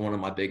that was one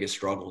of my biggest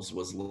struggles,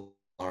 was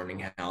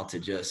learning how to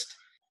just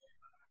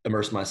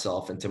immerse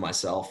myself into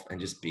myself and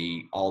just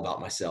be all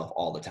about myself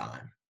all the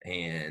time.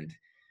 And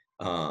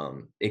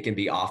it can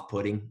be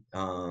off-putting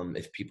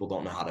if people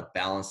don't know how to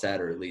balance that,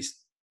 or at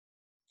least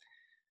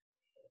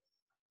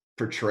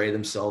portray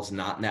themselves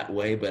not in that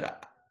way.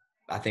 But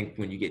I think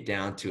when you get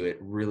down to it,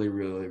 really,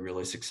 really,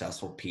 really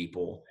successful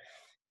people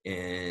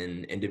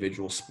in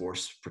individual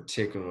sports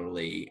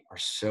particularly are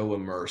so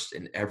immersed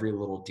in every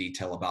little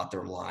detail about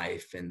their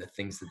life and the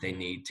things that they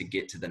need to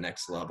get to the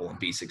next level and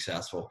be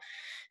successful.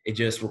 It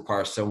just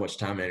requires so much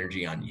time and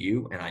energy on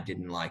you. And I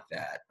didn't like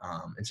that.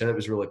 And so that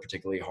was really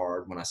particularly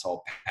hard when I saw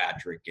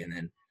Patrick and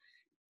then,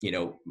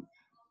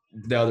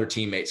 the other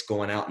teammates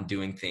going out and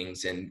doing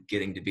things and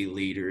getting to be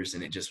leaders.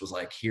 And it just was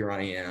like, here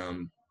I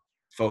am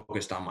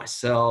focused on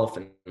myself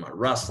and my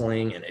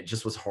wrestling. And it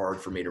just was hard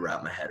for me to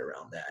wrap my head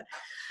around that.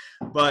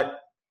 But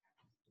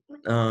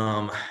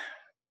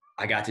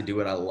I got to do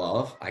what I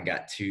love. I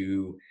got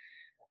to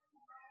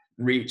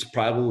reach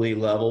probably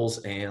levels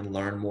and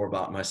learn more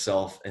about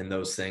myself and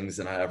those things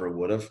than I ever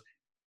would have.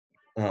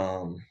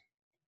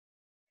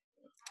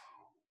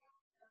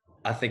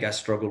 I think I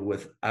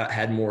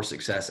had more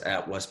success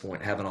at West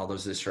Point having all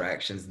those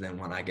distractions than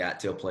when I got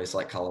to a place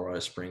like Colorado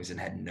Springs and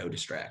had no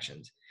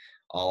distractions.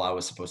 All I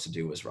was supposed to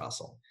do was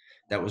wrestle.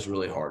 That was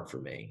really hard for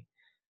me.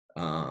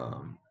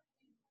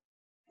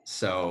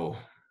 So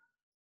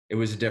it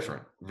was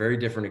a very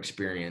different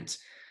experience.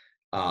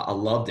 I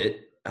loved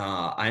it.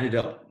 I ended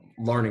up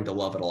learning to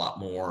love it a lot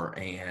more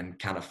and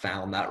kind of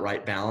found that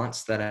right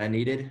balance that I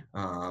needed.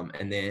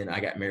 And then I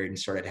got married and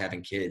started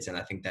having kids, and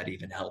I think that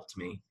even helped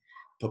me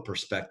put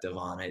perspective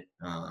on it.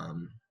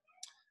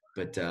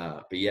 But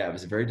yeah, it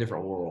was a very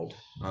different world,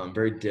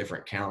 very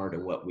different counter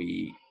to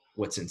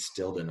what's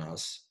instilled in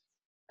us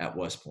at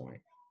West Point.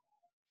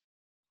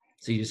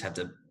 So you just have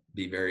to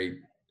be very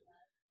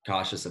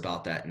cautious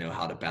about that and know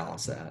how to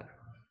balance that.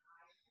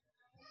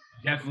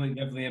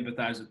 Definitely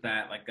empathize with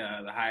that. Like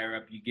the higher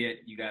up you get,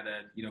 you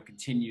gotta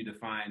continue to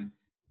find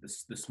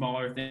the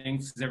smaller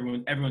things,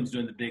 because everyone's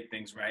doing the big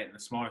things, right? And the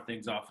smaller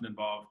things often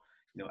involve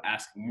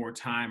asking more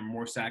time,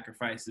 more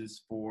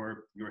sacrifices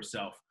for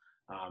yourself.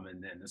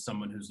 And then as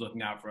someone who's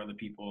looking out for other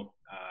people,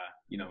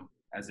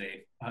 as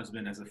a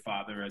husband, as a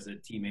father, as a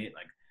teammate,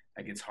 like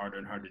that gets harder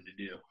and harder to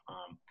do.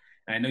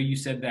 And I know you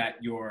said that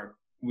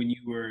when you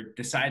were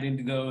deciding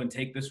to go and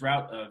take this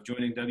route of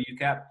joining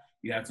WCAP,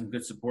 you had some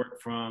good support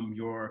from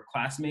your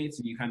classmates,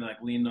 and you kind of like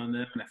leaned on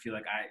them. And I feel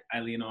like I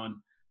lean on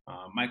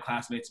my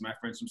classmates and my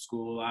friends from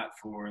school a lot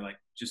for like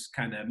just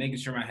kind of making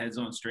sure my head's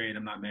on straight.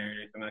 I'm not married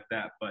or anything like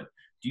that. But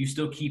do you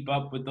still keep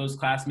up with those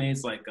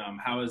classmates? Like,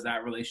 how has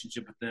that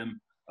relationship with them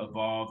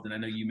evolved? And I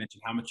know you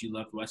mentioned how much you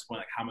loved West Point.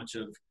 Like, how much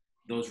of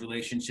those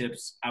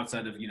relationships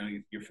outside of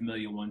your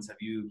familial ones have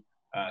you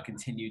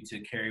continued to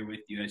carry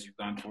with you as you've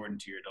gone forward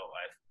into your adult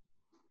life?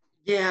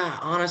 Yeah,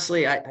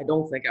 honestly, I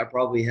don't think I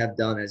probably have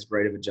done as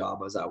great of a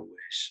job as I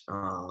wish.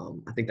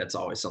 I think that's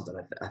always something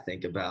I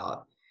think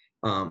about.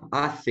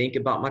 I think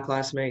about my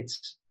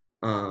classmates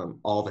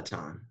all the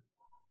time.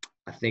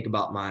 I think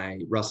about my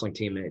wrestling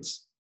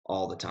teammates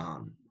all the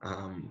time.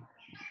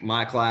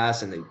 My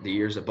class and the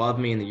years above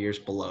me and the years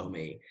below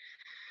me.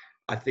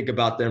 I think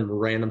about them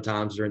random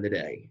times during the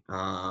day.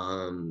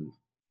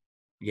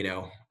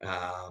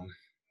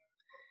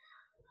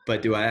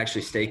 But do I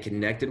actually stay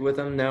connected with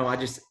them? No,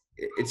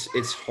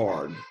 it's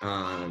hard.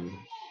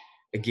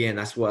 Again,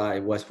 that's why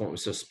West Point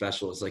was so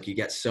special. It's like you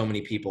get so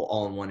many people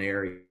all in one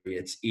area.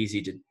 It's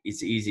easy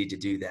to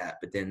do that,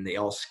 but then they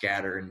all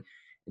scatter, and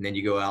then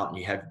you go out and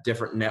you have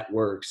different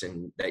networks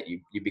and that you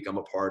become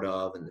a part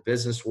of in the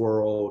business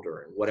world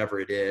or whatever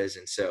it is.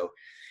 And so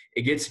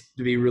it gets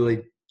to be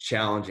really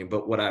challenging.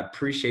 But what I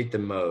appreciate the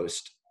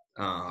most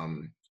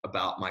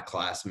about my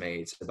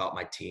classmates, about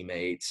my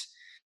teammates,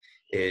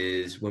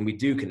 is when we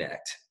do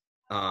connect.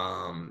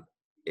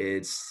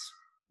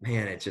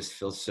 It just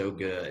feels so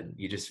good.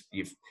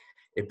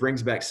 It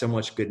brings back so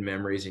much good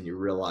memories, and you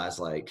realize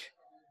like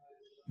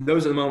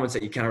those are the moments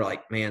that you kind of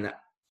like, man,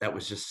 that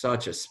was just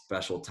such a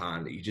special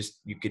time that you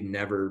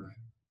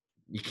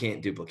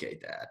can't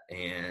duplicate that.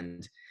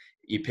 And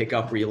you pick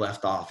up where you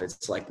left off.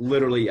 It's like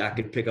literally I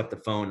could pick up the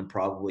phone and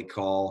probably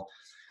call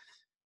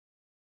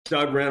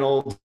Doug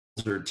Reynolds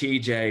or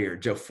TJ or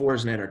Joe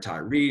Forsnet or Ty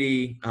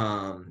Reedy.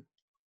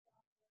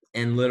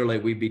 And literally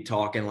we'd be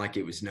talking like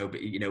it was there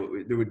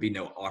would be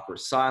no awkward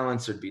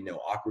silence. There'd be no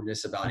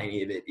awkwardness about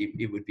any of it.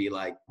 It would be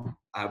like,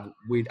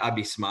 I'd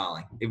be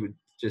smiling. It would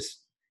just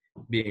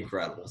be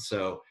incredible.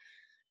 So,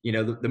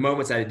 the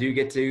moments I do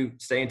get to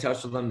stay in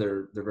touch with them,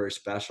 they're very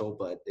special,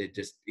 but it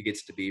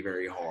gets to be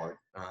very hard.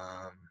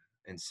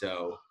 And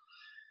so,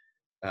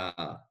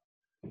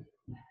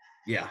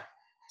 yeah,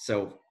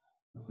 so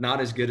not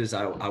as good as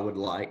I would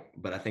like,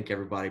 but I think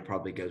everybody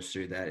probably goes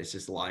through that. It's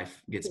just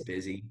life gets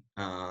busy.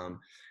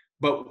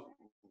 But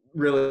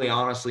really,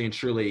 honestly and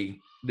truly,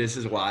 this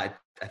is why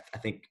I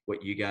think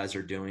what you guys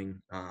are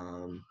doing,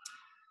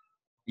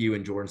 you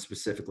and Jordan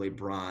specifically,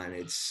 Brian,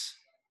 it's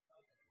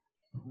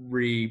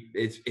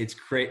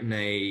creating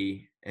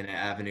an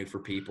avenue for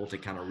people to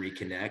kind of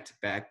reconnect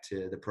back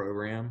to the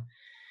program,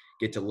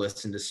 get to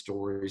listen to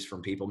stories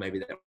from people maybe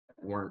that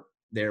weren't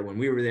there when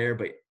we were there,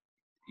 but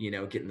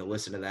getting to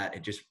listen to that,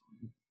 it just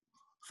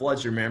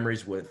floods your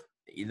memories with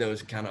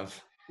those kind of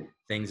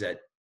things that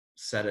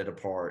set it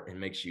apart and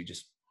makes you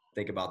just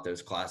think about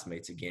those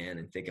classmates again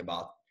and think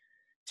about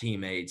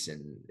teammates,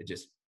 and it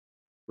just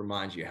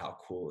reminds you how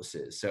cool this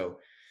is. So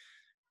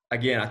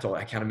again, I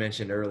kind of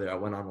mentioned earlier, I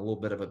went on a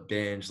little bit of a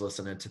binge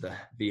listening to the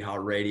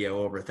VHA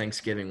radio over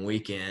Thanksgiving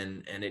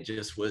weekend, and it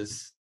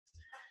was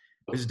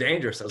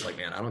dangerous. I was like,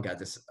 man, I don't got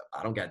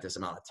this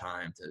amount of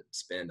time to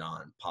spend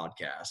on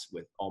podcasts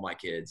with all my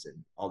kids and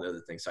all the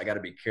other things. So I got to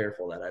be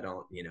careful that I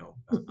don't,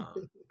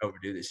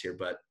 overdo this here,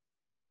 but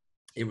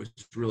it was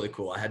really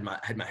cool. I had my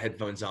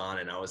headphones on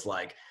and I was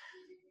like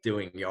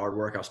doing yard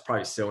work. I was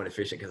probably so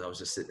inefficient because I was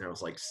just sitting there. I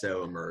was like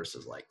so immersed. I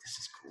was like, this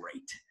is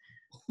great.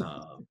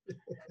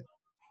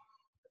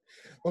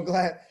 Well,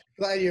 glad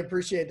you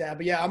appreciate that.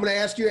 But yeah, I'm going to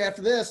ask you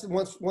after this,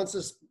 once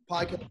this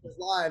podcast is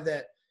live,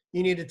 that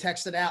you need to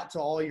text it out to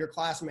all your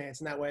classmates,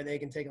 and that way they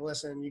can take a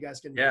listen. You guys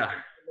can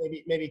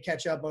maybe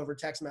catch up over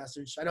text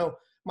message. I know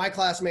my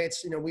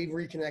classmates, we've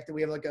reconnected.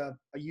 We have like a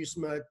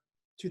USMA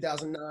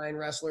 2009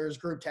 wrestlers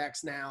group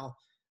text now.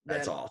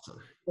 That's awesome.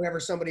 Whenever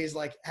somebody's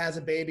like has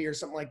a baby or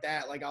something like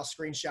that, like I'll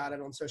screenshot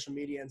it on social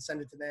media and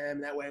send it to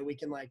them. That way we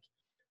can like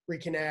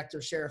reconnect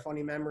or share a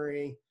funny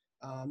memory.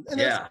 And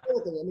yeah,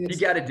 you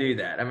got to do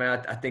that. I mean,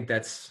 I think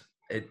that's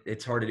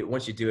it's hard to do.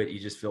 Once you do it, you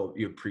just feel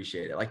you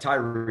appreciate it. Like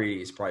Tyree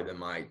has probably been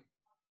my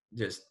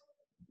just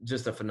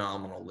a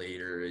phenomenal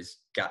leader. He's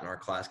gotten our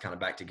class kind of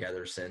back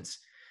together since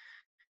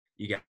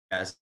you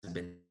guys have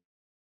been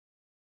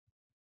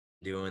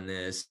doing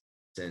this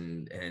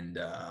and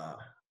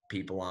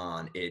people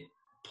on. It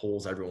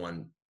pulls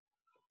everyone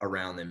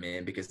around them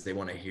in because they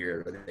want to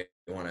hear, they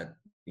want to,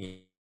 you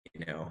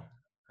know.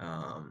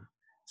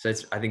 So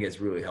I think it's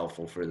really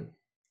helpful for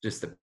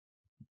just the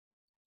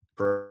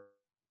person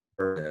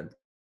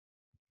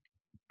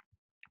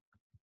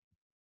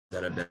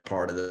that have been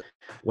part of the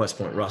West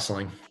Point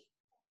wrestling.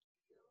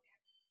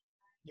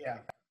 Yeah.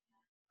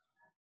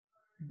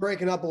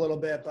 Breaking up a little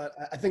bit, but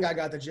I think I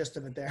got the gist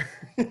of it there.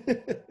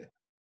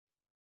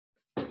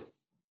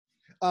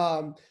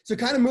 So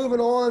kind of moving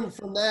on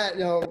from that,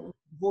 you know,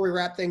 before we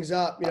wrap things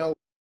up, you know,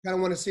 kind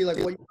of want to see like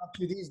what you're up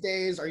to these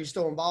days. Are you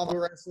still involved in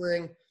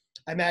wrestling?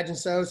 I imagine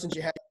so, since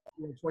you have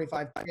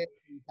 25 kids.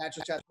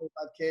 Patrick's got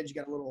 25 kids. You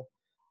got a little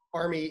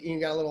army. You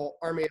got a little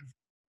army of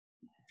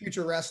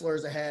future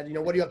wrestlers ahead. You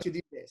know, what are you up to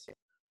these days?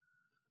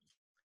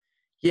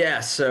 Yeah,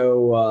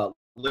 so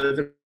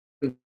living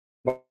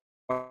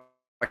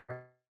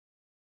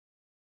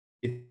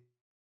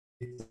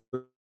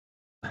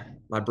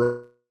my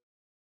brother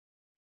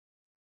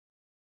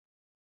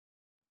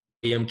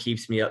Liam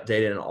keeps me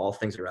updated on all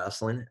things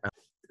wrestling.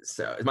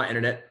 So is my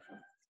internet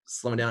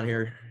slowing down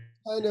here?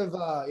 Kind of,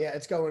 yeah,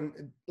 it's going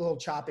a little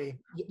choppy.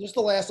 Just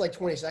the last like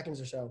 20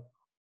 seconds or so.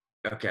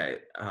 Okay.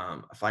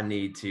 If I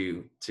need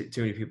to, too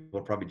many people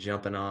are probably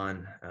jumping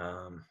on.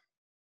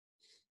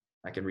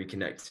 I can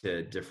reconnect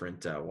to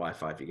different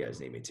Wi-Fi if you guys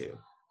need me to.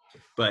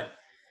 But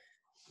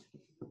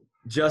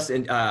just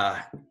in,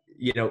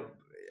 you know,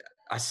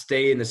 I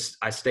stay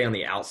on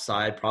the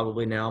outside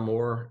probably now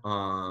more.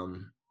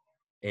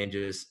 And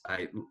just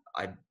I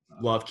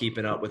love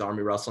keeping up with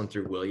Army wrestling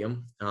through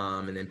William.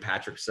 And then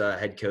Patrick's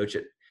head coach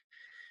at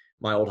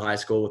my old high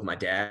school with my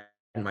dad.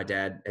 And my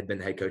dad had been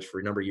the head coach for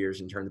a number of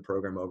years and turned the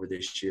program over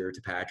this year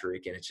to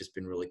Patrick. And it's just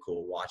been really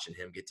cool watching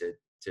him get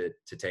to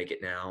take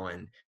it now.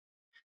 And,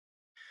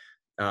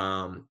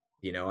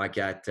 you know, I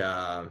got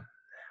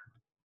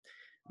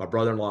my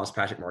brother-in-law is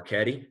Patrick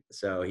Marchetti.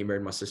 So he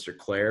married my sister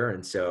Claire.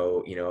 And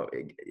so, you know,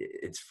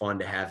 it's fun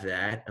to have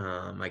that.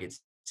 I get to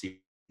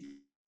see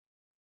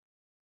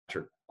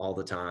Patrick all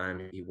the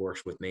time. He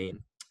works with me.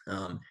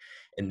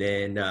 And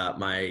then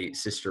my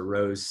sister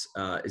Rose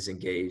is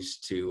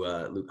engaged to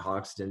Luke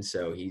Hoxton.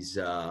 So he's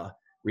a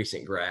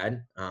recent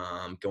grad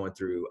going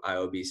through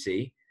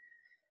IOBC.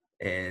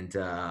 And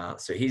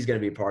so he's going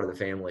to be part of the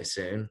family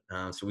soon.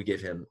 So we give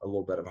him a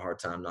little bit of a hard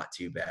time, not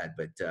too bad.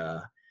 But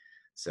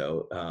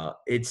so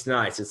it's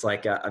nice. It's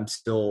like I'm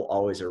still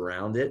always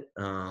around it,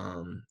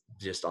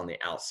 just on the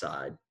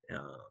outside.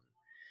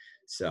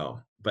 So,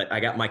 but I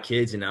got my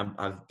kids, and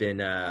I've been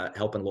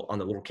helping on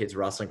the little kids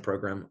wrestling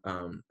program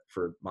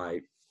for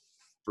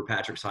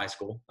Patrick's high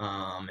school,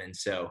 and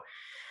so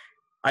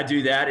I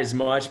do that as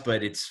much.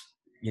 But it's,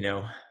 you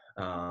know,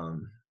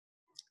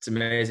 it's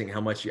amazing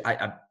how much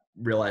I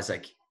realize,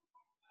 like,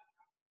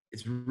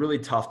 it's really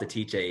tough to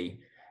teach a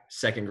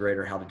second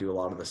grader how to do a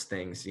lot of those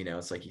things. You know,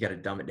 it's like you got to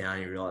dumb it down,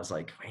 and you realize,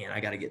 like, man, I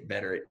got to get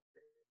better at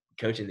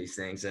coaching these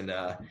things. And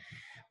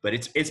but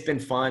it's been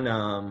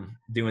fun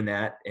doing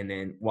that, and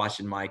then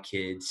watching my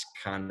kids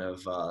kind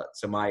of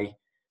so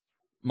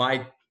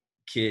my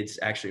kids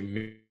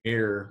actually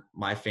mirror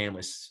my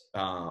family's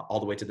all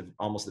the way to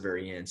almost the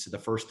very end. So the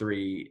first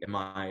three of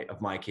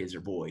my kids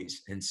are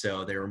boys, and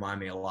so they remind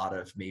me a lot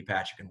of me,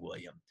 Patrick, and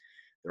William.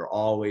 They're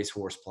always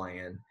horse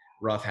playing,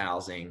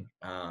 roughhousing,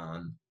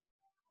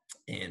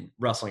 and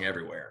wrestling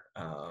everywhere.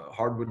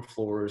 Hardwood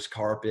floors,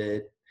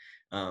 carpet.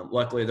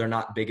 Luckily, they're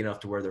not big enough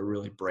to where they're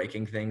really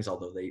breaking things,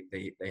 although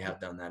they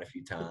have done that a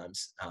few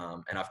times.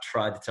 And I've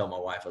tried to tell my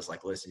wife, I was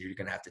like, listen, you're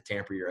going to have to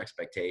temper your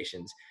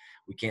expectations.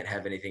 We can't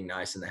have anything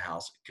nice in the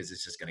house because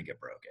it's just going to get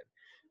broken.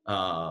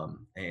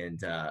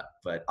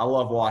 But I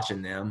love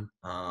watching them.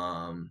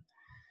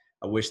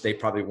 I wish they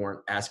probably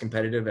weren't as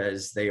competitive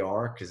as they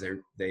are, because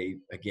they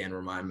again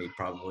remind me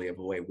probably of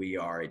the way we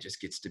are. It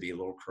just gets to be a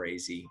little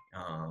crazy.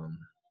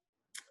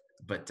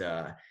 But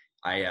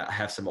I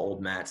have some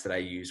old mats that I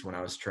used when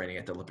I was training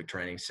at the Olympic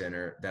Training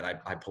Center that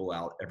I pull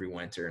out every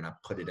winter, and I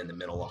put it in the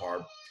middle of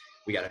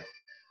we got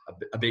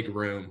a big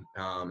room.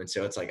 And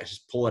so it's like I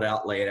just pull it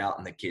out, lay it out,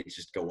 and the kids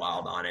just go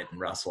wild on it and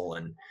wrestle.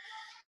 And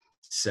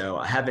so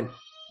I haven't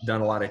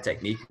done a lot of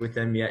technique with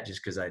them yet,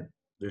 just because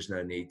there's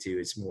no need to.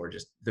 It's more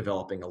just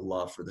developing a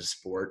love for the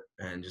sport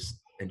and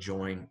just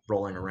enjoying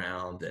rolling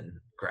around and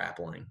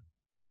grappling.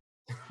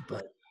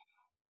 But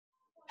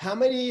how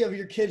many of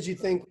your kids do you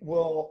think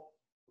will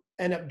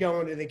end up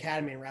going to the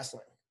academy in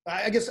wrestling?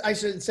 I guess I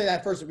should say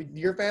that first.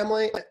 Your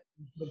family?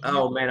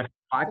 Oh man, if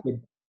I could,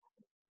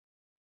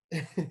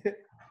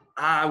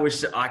 I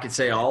wish I could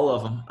say all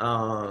of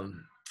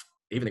them.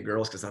 Even the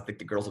girls, because I think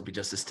the girls will be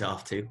just as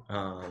tough too.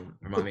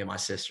 Remind me of my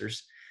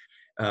sisters.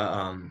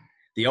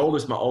 My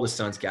oldest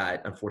son's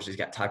unfortunately, he's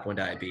got type 1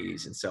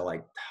 diabetes. And so,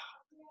 like,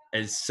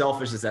 as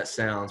selfish as that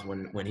sounds,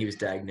 when he was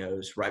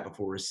diagnosed right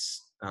before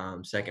his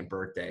second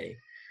birthday,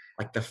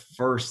 like the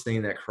first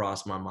thing that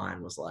crossed my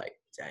mind was like,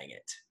 dang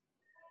it.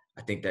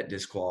 I think that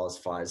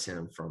disqualifies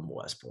him from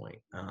West Point.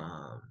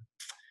 And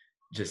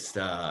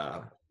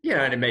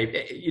it may,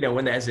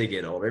 as they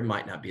get older, it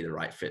might not be the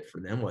right fit for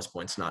them. West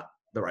Point's not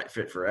the right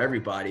fit for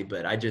everybody,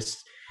 but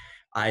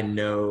I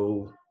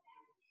know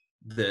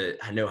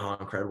how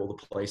incredible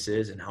the place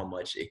is and how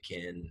much it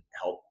can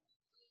help,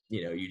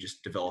 you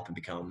just develop and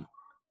become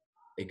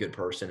a good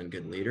person and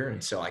good leader.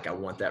 And so like, I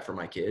want that for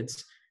my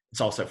kids.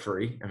 It's also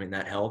free. I mean,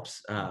 that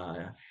helps,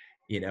 so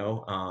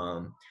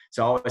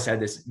I always had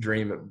this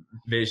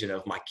vision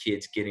of my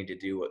kids getting to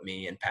do what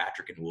me and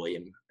Patrick and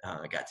William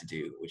got to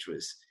do, which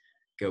was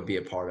go be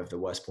a part of the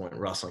West Point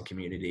wrestling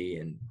community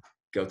and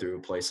go through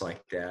a place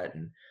like that.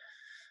 And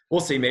we'll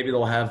see, maybe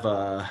they'll have,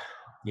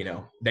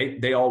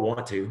 they all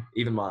want to,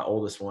 even my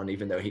oldest one,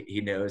 even though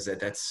he knows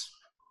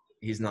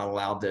he's not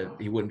allowed to,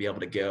 he wouldn't be able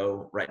to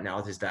go right now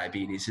with his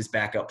diabetes. His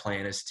backup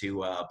plan is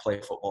to play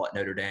football at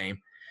Notre Dame.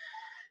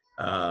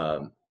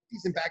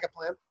 Decent backup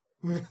plan.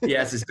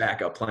 Yes, his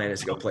backup plan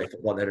is to go play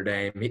football at Notre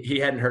Dame. He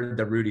hadn't heard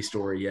the Rudy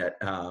story yet,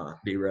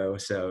 B-Row,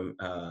 so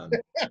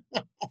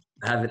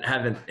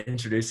haven't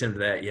introduced him to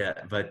that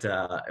yet. But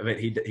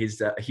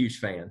he's a huge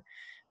fan.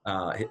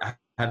 I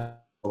have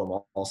told him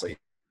also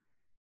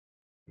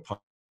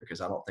because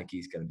I don't think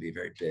he's going to be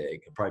very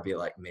big. He'll probably be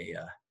like me,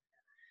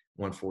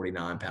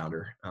 149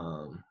 pounder,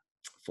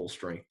 full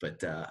strength.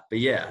 But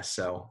yeah,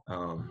 so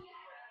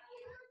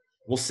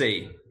we'll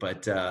see.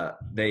 But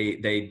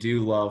they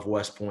do love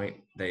West Point.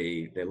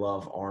 They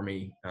love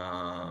Army.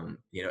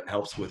 It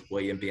helps with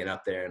William being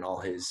up there and all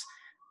his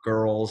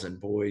girls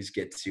and boys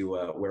get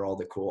to wear all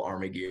the cool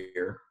Army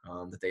gear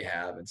that they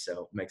have, and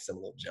so it makes them a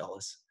little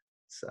jealous.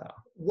 So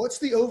what's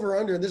the over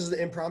under? This is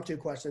the impromptu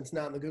question. It's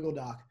not in the Google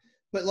Doc.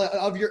 But like,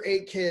 of your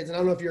 8 kids, and I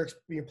don't know if you're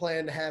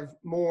planning to have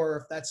more,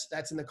 if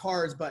that's in the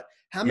cards, but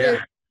how many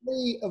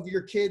of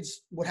your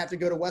kids would have to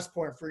go to West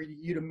Point for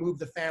you to move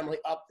the family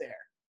up there?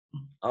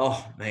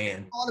 Oh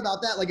man, thought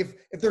about that. Like if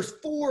there's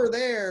 4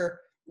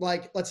 there,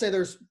 like let's say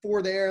there's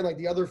 4 there, and like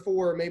the other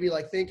 4 maybe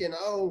like thinking,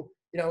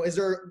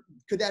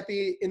 could that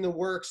be in the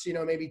works?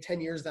 Maybe 10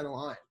 years down the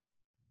line.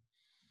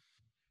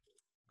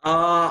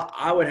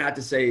 I would have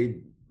to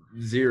say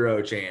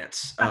 0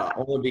 chance,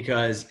 only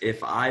because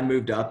if I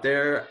moved up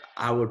there,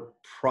 I would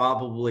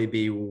probably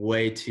be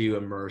way too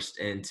immersed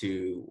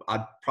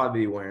I'd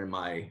probably be wearing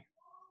my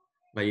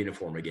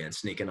uniform again,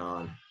 sneaking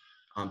on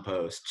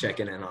post,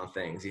 checking in on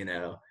things,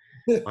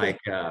 like,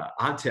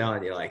 I'm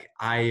telling you, like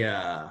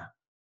I'd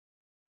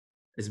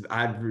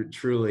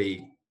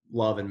truly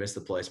love and miss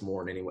the place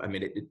more than anyone. I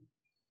mean,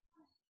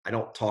 I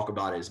don't talk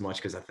about it as much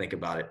because I think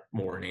about it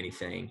more than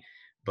anything,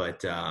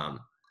 but,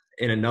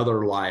 in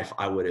another life,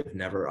 I'd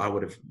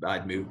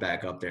move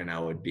back up there and I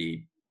would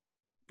be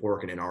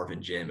working in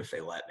Arvin Gym if they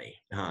let me,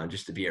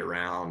 just to be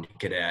around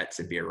cadets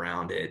and be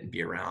around it and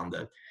be around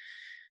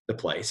the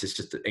place. It's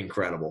just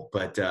incredible.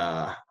 But,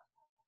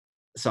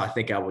 so I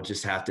think I would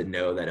just have to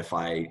know that if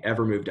I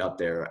ever moved up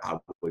there, I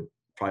would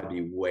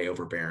probably be way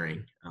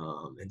overbearing.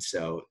 And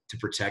so to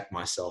protect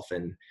myself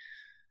and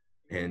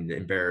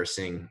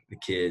embarrassing the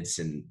kids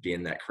and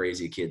being that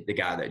crazy kid, the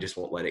guy that just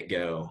won't let it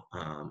go,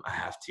 I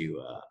have to,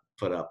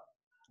 put up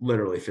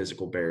literally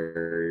physical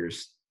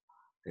barriers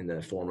in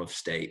the form of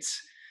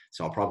states.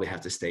 So I'll probably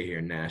have to stay here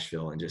in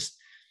Nashville and just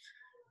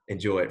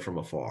enjoy it from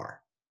afar.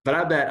 But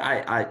I bet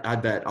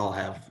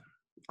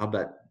I'll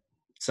bet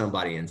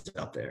somebody ends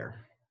up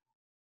there.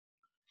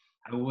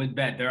 I would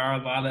bet there are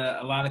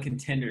a lot of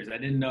contenders. I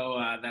didn't know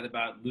that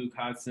about Luke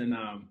Hodson.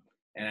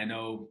 And I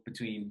know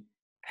between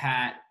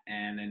Pat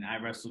and then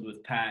I wrestled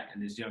with Pat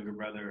and his younger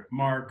brother,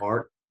 Mark.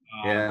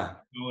 Yeah.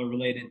 We're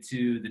related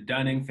to the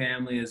Dunning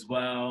family as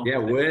well. Yeah,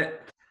 Whit.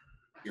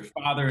 Your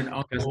father and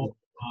uncle,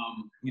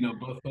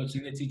 both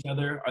coaching against each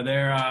other. Are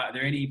there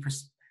any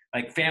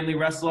like family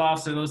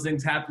wrestle-offs or those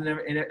things happen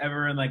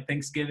ever in like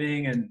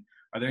Thanksgiving? And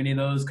are there any of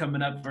those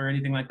coming up or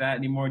anything like that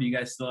anymore? Do you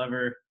guys still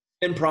ever?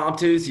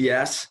 Impromptus,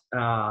 yes.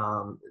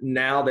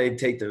 Now they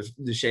take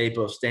the shape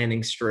of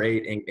standing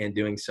straight and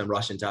doing some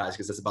Russian ties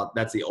because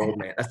that's the old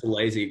man. That's the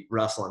lazy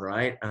wrestling,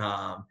 right?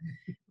 A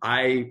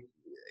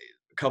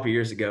couple of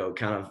years ago,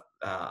 kind of,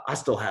 I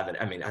still have it.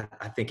 I mean,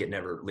 I think it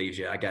never leaves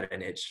you. I got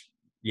an itch,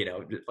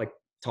 like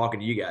talking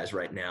to you guys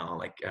right now,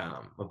 like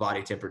my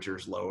body temperature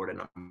is lowered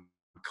and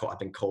I've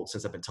been cold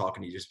since I've been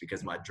talking to you just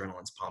because my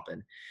adrenaline's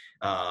pumping.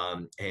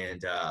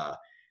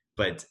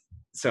 But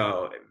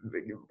so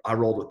I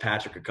rolled with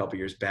Patrick a couple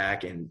years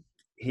back and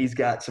he's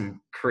got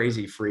some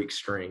crazy freak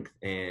strength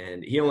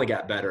and he only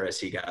got better as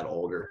he got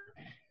older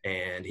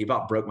and he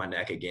about broke my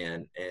neck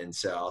again. And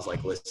so I was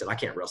like, listen, I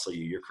can't wrestle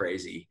you. You're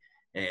crazy.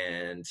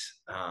 And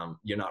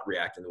you're not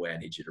reacting the way I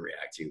need you to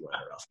react to when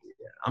I wrestle.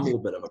 Yeah, I'm a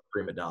little bit of a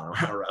prima donna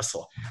when I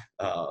wrestle,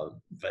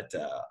 but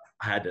I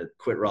had to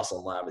quit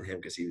wrestling live with him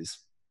because he was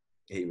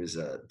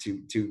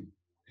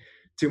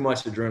too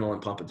much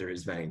adrenaline pumping through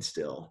his veins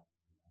still.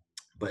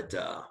 But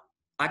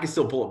I can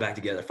still pull it back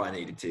together if I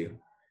needed to.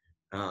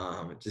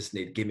 Just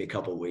need to give me a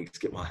couple of weeks,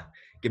 get my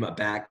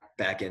back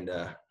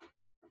into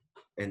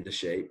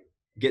shape.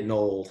 getting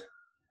old.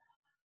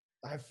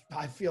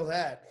 I feel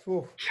that.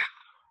 Whew.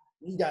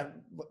 You got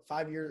what,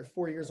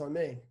 4 years on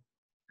me.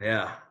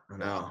 Yeah, I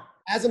know.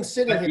 As I'm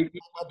sitting here,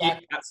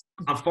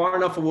 I'm far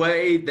enough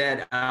away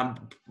that I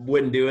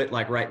wouldn't do it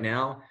like right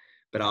now,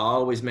 but I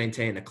always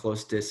maintain a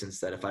close distance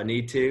that if I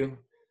need to,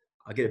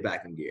 I'll get it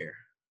back in gear.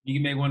 You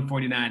can make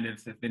 149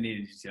 if they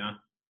needed you to.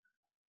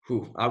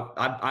 Whew,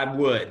 I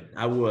would.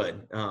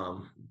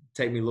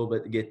 Take me a little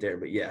bit to get there,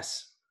 but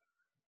yes.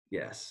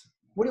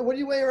 What are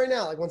you weighing right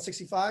now? Like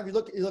 165? You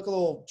look a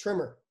little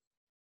trimmer.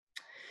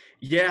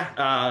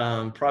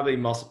 Yeah, probably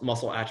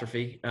muscle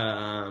atrophy.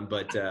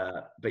 But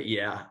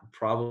yeah,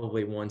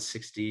 probably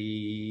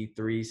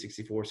 163,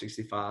 64,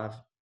 65.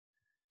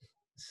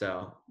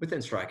 So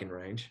within striking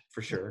range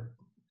for sure.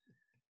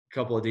 A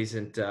couple of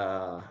decent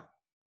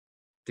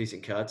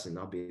cuts and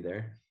I'll be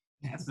there.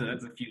 That's a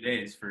few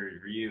days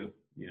for you,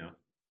 you know.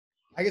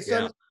 I get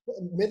started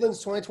Midlands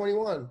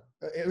 2021.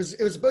 It was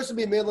supposed to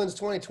be Midlands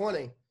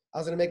 2020. I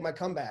was going to make my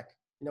comeback,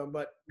 you know,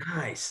 but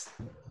nice.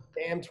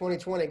 Damn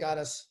 2020 got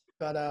us.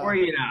 But where are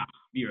you now,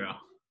 Vero?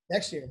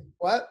 Next year.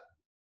 What?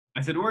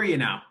 I said, where are you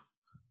now?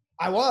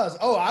 I was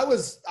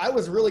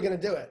really going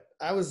to do it.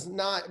 I was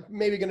not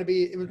maybe going to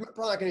be, it was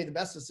probably not going to be the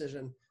best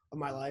decision of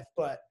my life,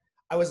 but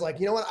I was like,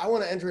 you know what? I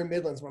want to enter in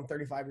Midlands when I'm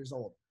 35 years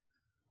old.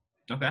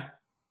 Okay.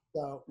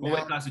 So what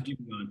weight class did you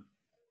be on?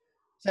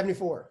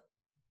 74.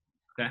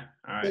 Okay.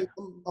 All right.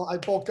 I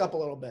bulked up a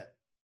little bit.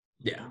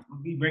 Yeah.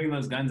 We'll be bringing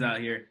those guns out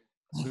here.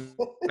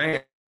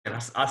 Man, I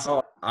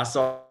saw.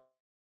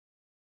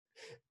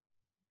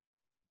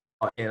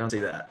 I can't see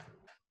that.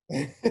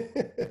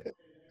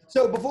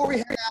 So before we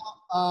head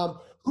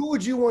out, who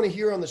would you want to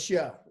hear on the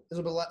show? This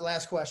will be the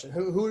last question.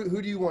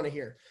 Who do you want to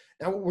hear?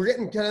 Now we're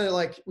getting kind of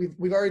like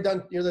we've already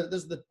done. You know,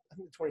 this is the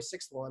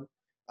 26th one.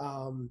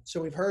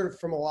 So we've heard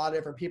from a lot of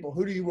different people.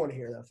 Who do you want to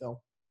hear, though,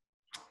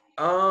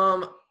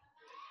 Phil?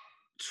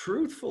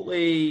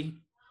 Truthfully,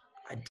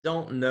 I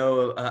don't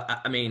know.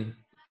 I mean,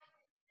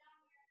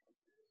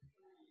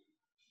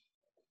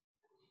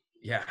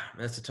 yeah,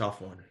 that's a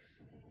tough one.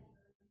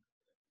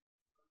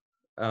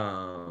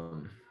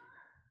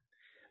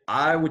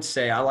 I would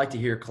say I like to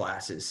hear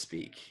classes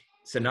speak.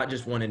 So not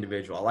just one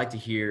individual. I like to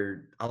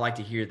hear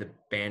the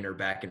banter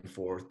back and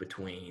forth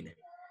between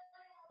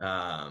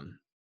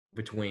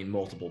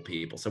multiple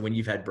people. So when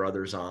you've had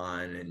brothers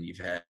on and you've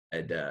had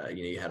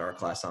you had our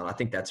class on, I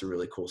think that's a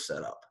really cool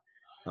setup.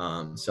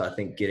 So I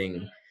think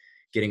getting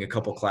a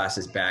couple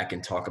classes back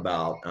and talk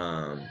about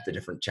the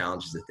different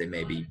challenges that they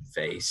maybe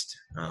faced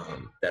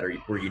that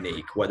were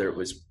unique, whether it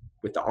was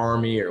with the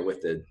Army or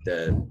with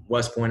the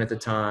West Point at the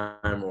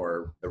time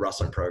or the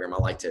wrestling program. I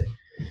like to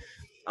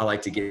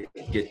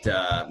get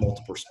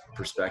multiple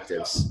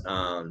perspectives.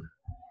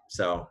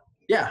 So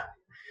yeah,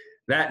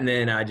 that, and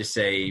then I just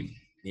say,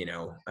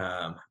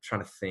 I'm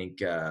trying to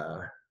think.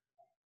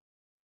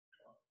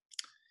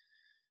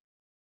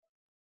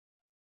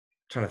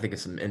 Trying to think of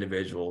some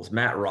individuals.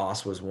 Matt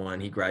Ross was one.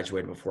 He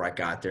graduated before I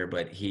got there,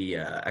 but he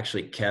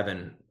actually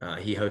Kevin,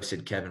 he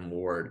hosted Kevin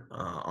Ward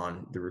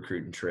on the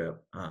recruiting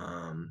trip,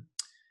 and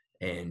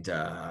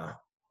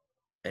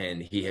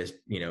he has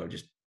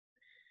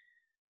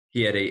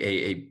he had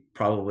a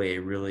probably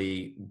a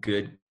really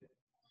good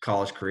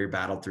college career,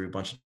 battled through a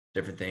bunch of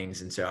different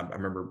things, and so I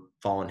remember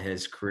following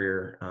his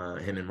career,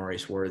 him and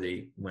Maurice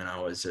Worthy, when I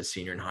was a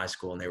senior in high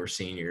school and they were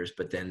seniors.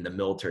 But then the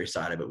military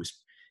side of it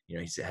was, he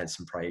had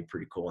some probably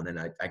pretty cool. And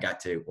then I got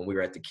to, when we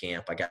were at the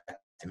camp, I got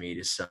to meet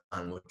his son,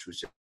 which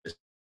was just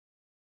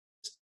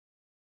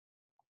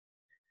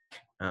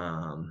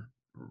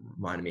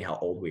reminded me how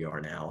old we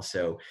are now.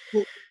 So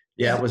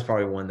yeah, it was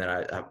probably one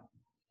that I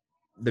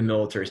the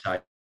military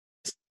side.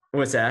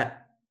 What's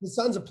that? His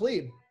son's a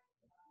plebe.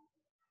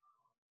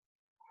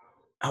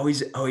 Oh,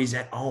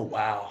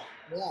 wow.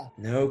 Yeah.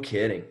 No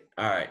kidding.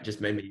 All right.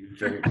 Just made me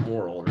feel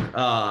more older.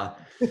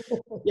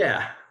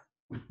 Yeah.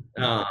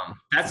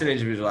 That's an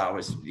individual I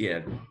was,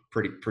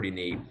 pretty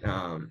neat.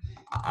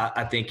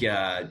 I think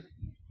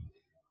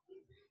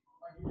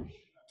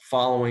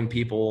following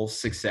people's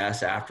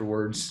success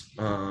afterwards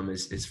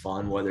is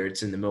fun, whether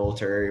it's in the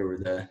military or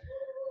the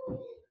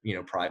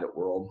private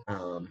world.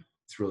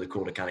 It's really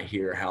cool to kind of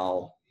hear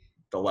how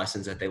the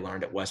lessons that they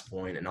learned at West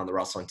Point and on the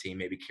wrestling team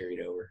maybe carried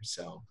over.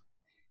 So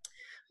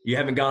you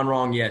haven't gone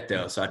wrong yet,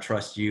 though. So I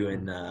trust you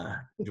and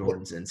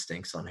Jordan's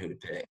instincts on who to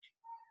pick.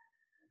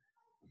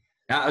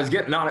 I'm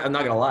not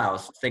gonna lie. I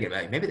was thinking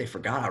about maybe they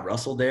forgot I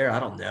wrestled there. I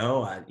don't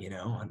know. I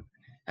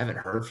haven't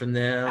heard from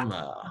them.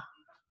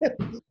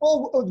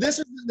 Well, this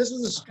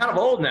is kind of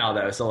old now,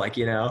 though. So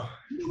you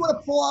want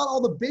to pull out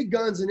all the big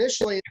guns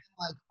initially, and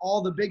like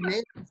all the big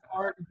names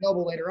aren't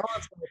available later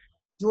on. So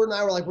Jordan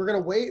and I were like, we're gonna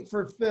wait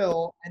for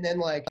Phil, and then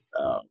whatever.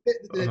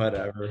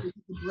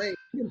 The break.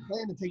 We didn't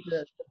plan to take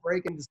the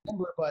break in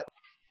December, but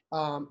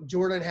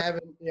Jordan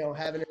having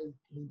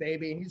his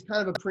baby, and he's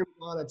kind of a prima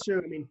donna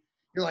too. I mean,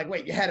 you're like,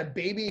 wait, you had a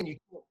baby and you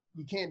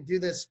can't do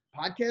this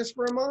podcast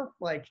for a month?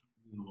 Like,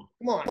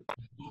 come on.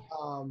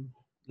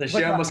 The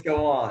show must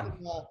go on.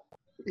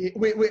 It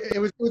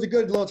was a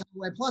good little time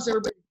away. Plus,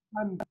 everybody,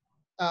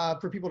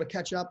 for people to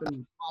catch up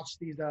and watch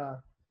these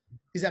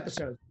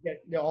episodes.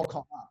 Get all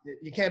caught up.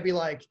 You can't be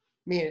like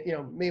me,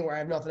 where I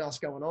have nothing else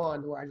going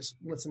on, where I just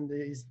listen to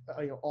these,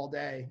 all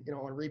day,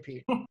 on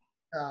repeat.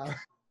 No,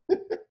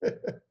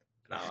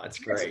 that's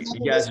great.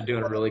 You guys are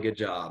doing a really good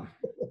job.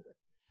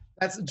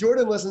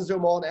 Jordan listens to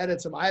them all and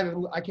edits them. I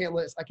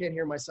can't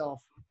hear myself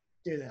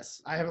do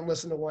this. I haven't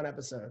listened to one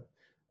episode.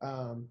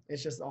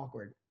 It's just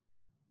awkward.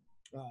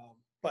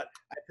 But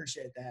I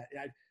appreciate that.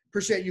 I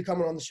appreciate you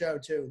coming on the show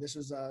too. This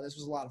was a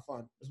lot of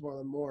fun. It was one of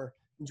the more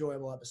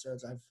enjoyable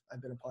episodes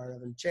I've been a part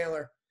of. And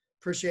Chandler,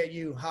 appreciate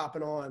you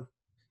hopping on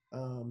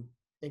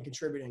and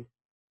contributing.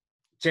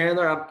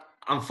 Chandler,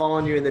 I'm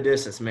following you in the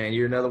distance, man.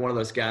 You're another one of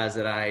those guys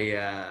that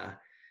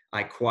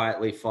I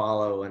quietly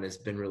follow, and it's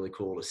been really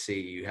cool to see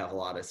you have a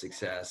lot of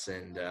success.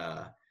 And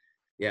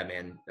yeah,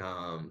 man,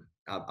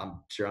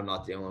 I'm sure I'm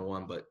not the only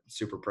one, but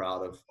super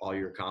proud of all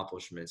your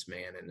accomplishments,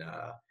 man. And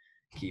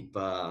keep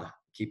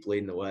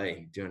leading the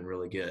way. Doing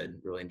really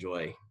good. Really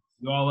enjoy.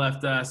 You all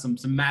left some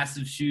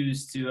massive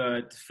shoes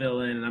to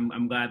fill in, and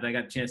I'm glad that I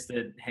got a chance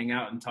to hang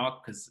out and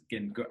talk. Because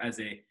again,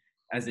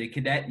 as a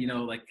cadet,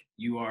 like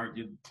you have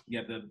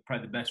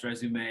probably the best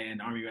resume in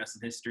Army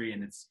wrestling history,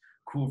 and it's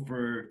cool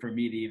for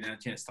me to even have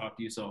a chance to talk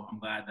to you. So I'm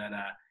glad that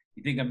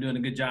you think I'm doing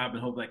a good job,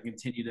 and hope I can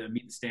continue to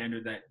meet the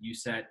standard that you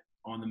set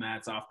on the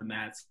mats, off the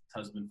mats,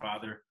 husband,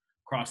 father,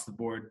 across the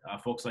board.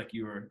 Folks like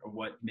you are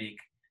what make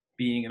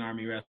being an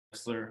Army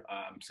wrestler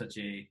such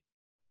an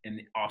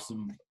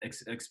awesome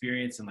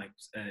experience, and like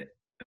a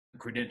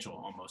credential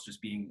almost,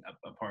 just being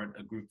a part of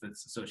a group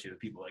that's associated with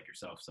people like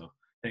yourself. So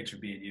thanks for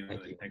being you.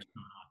 Thank you. Thanks for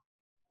coming on.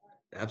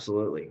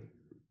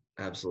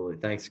 Absolutely.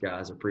 Thanks,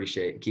 guys.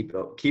 Appreciate it.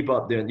 Keep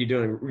up doing.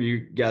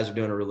 You guys are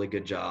doing a really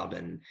good job.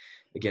 And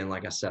again,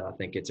 like I said, I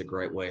think it's a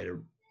great way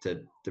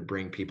to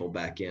bring people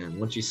back in.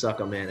 Once you suck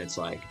them in, it's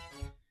like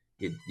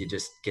you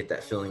just get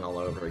that feeling all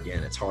over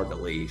again. It's hard to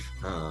leave.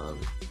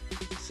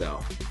 So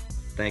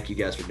thank you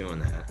guys for doing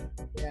that.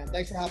 Yeah,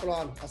 thanks for hopping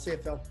on. I'll see you,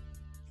 Phil.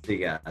 See you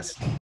guys.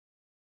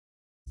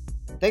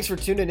 Thanks for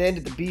tuning in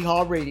to the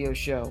B-Haw Radio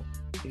Show.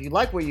 If you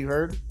like what you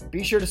heard,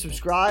 be sure to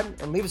subscribe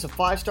and leave us a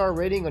 5-star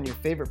rating on your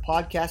favorite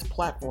podcast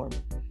platform.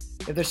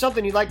 If there's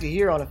something you'd like to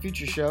hear on a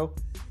future show,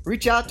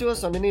 reach out to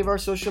us on any of our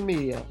social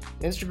media,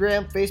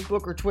 Instagram,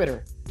 Facebook, or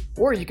Twitter.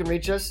 Or you can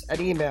reach us at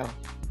email,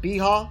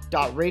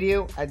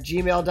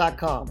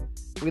 bhaw.radio@gmail.com.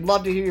 We'd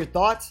love to hear your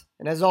thoughts,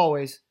 and as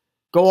always,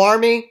 go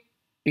Army,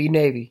 be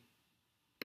Navy.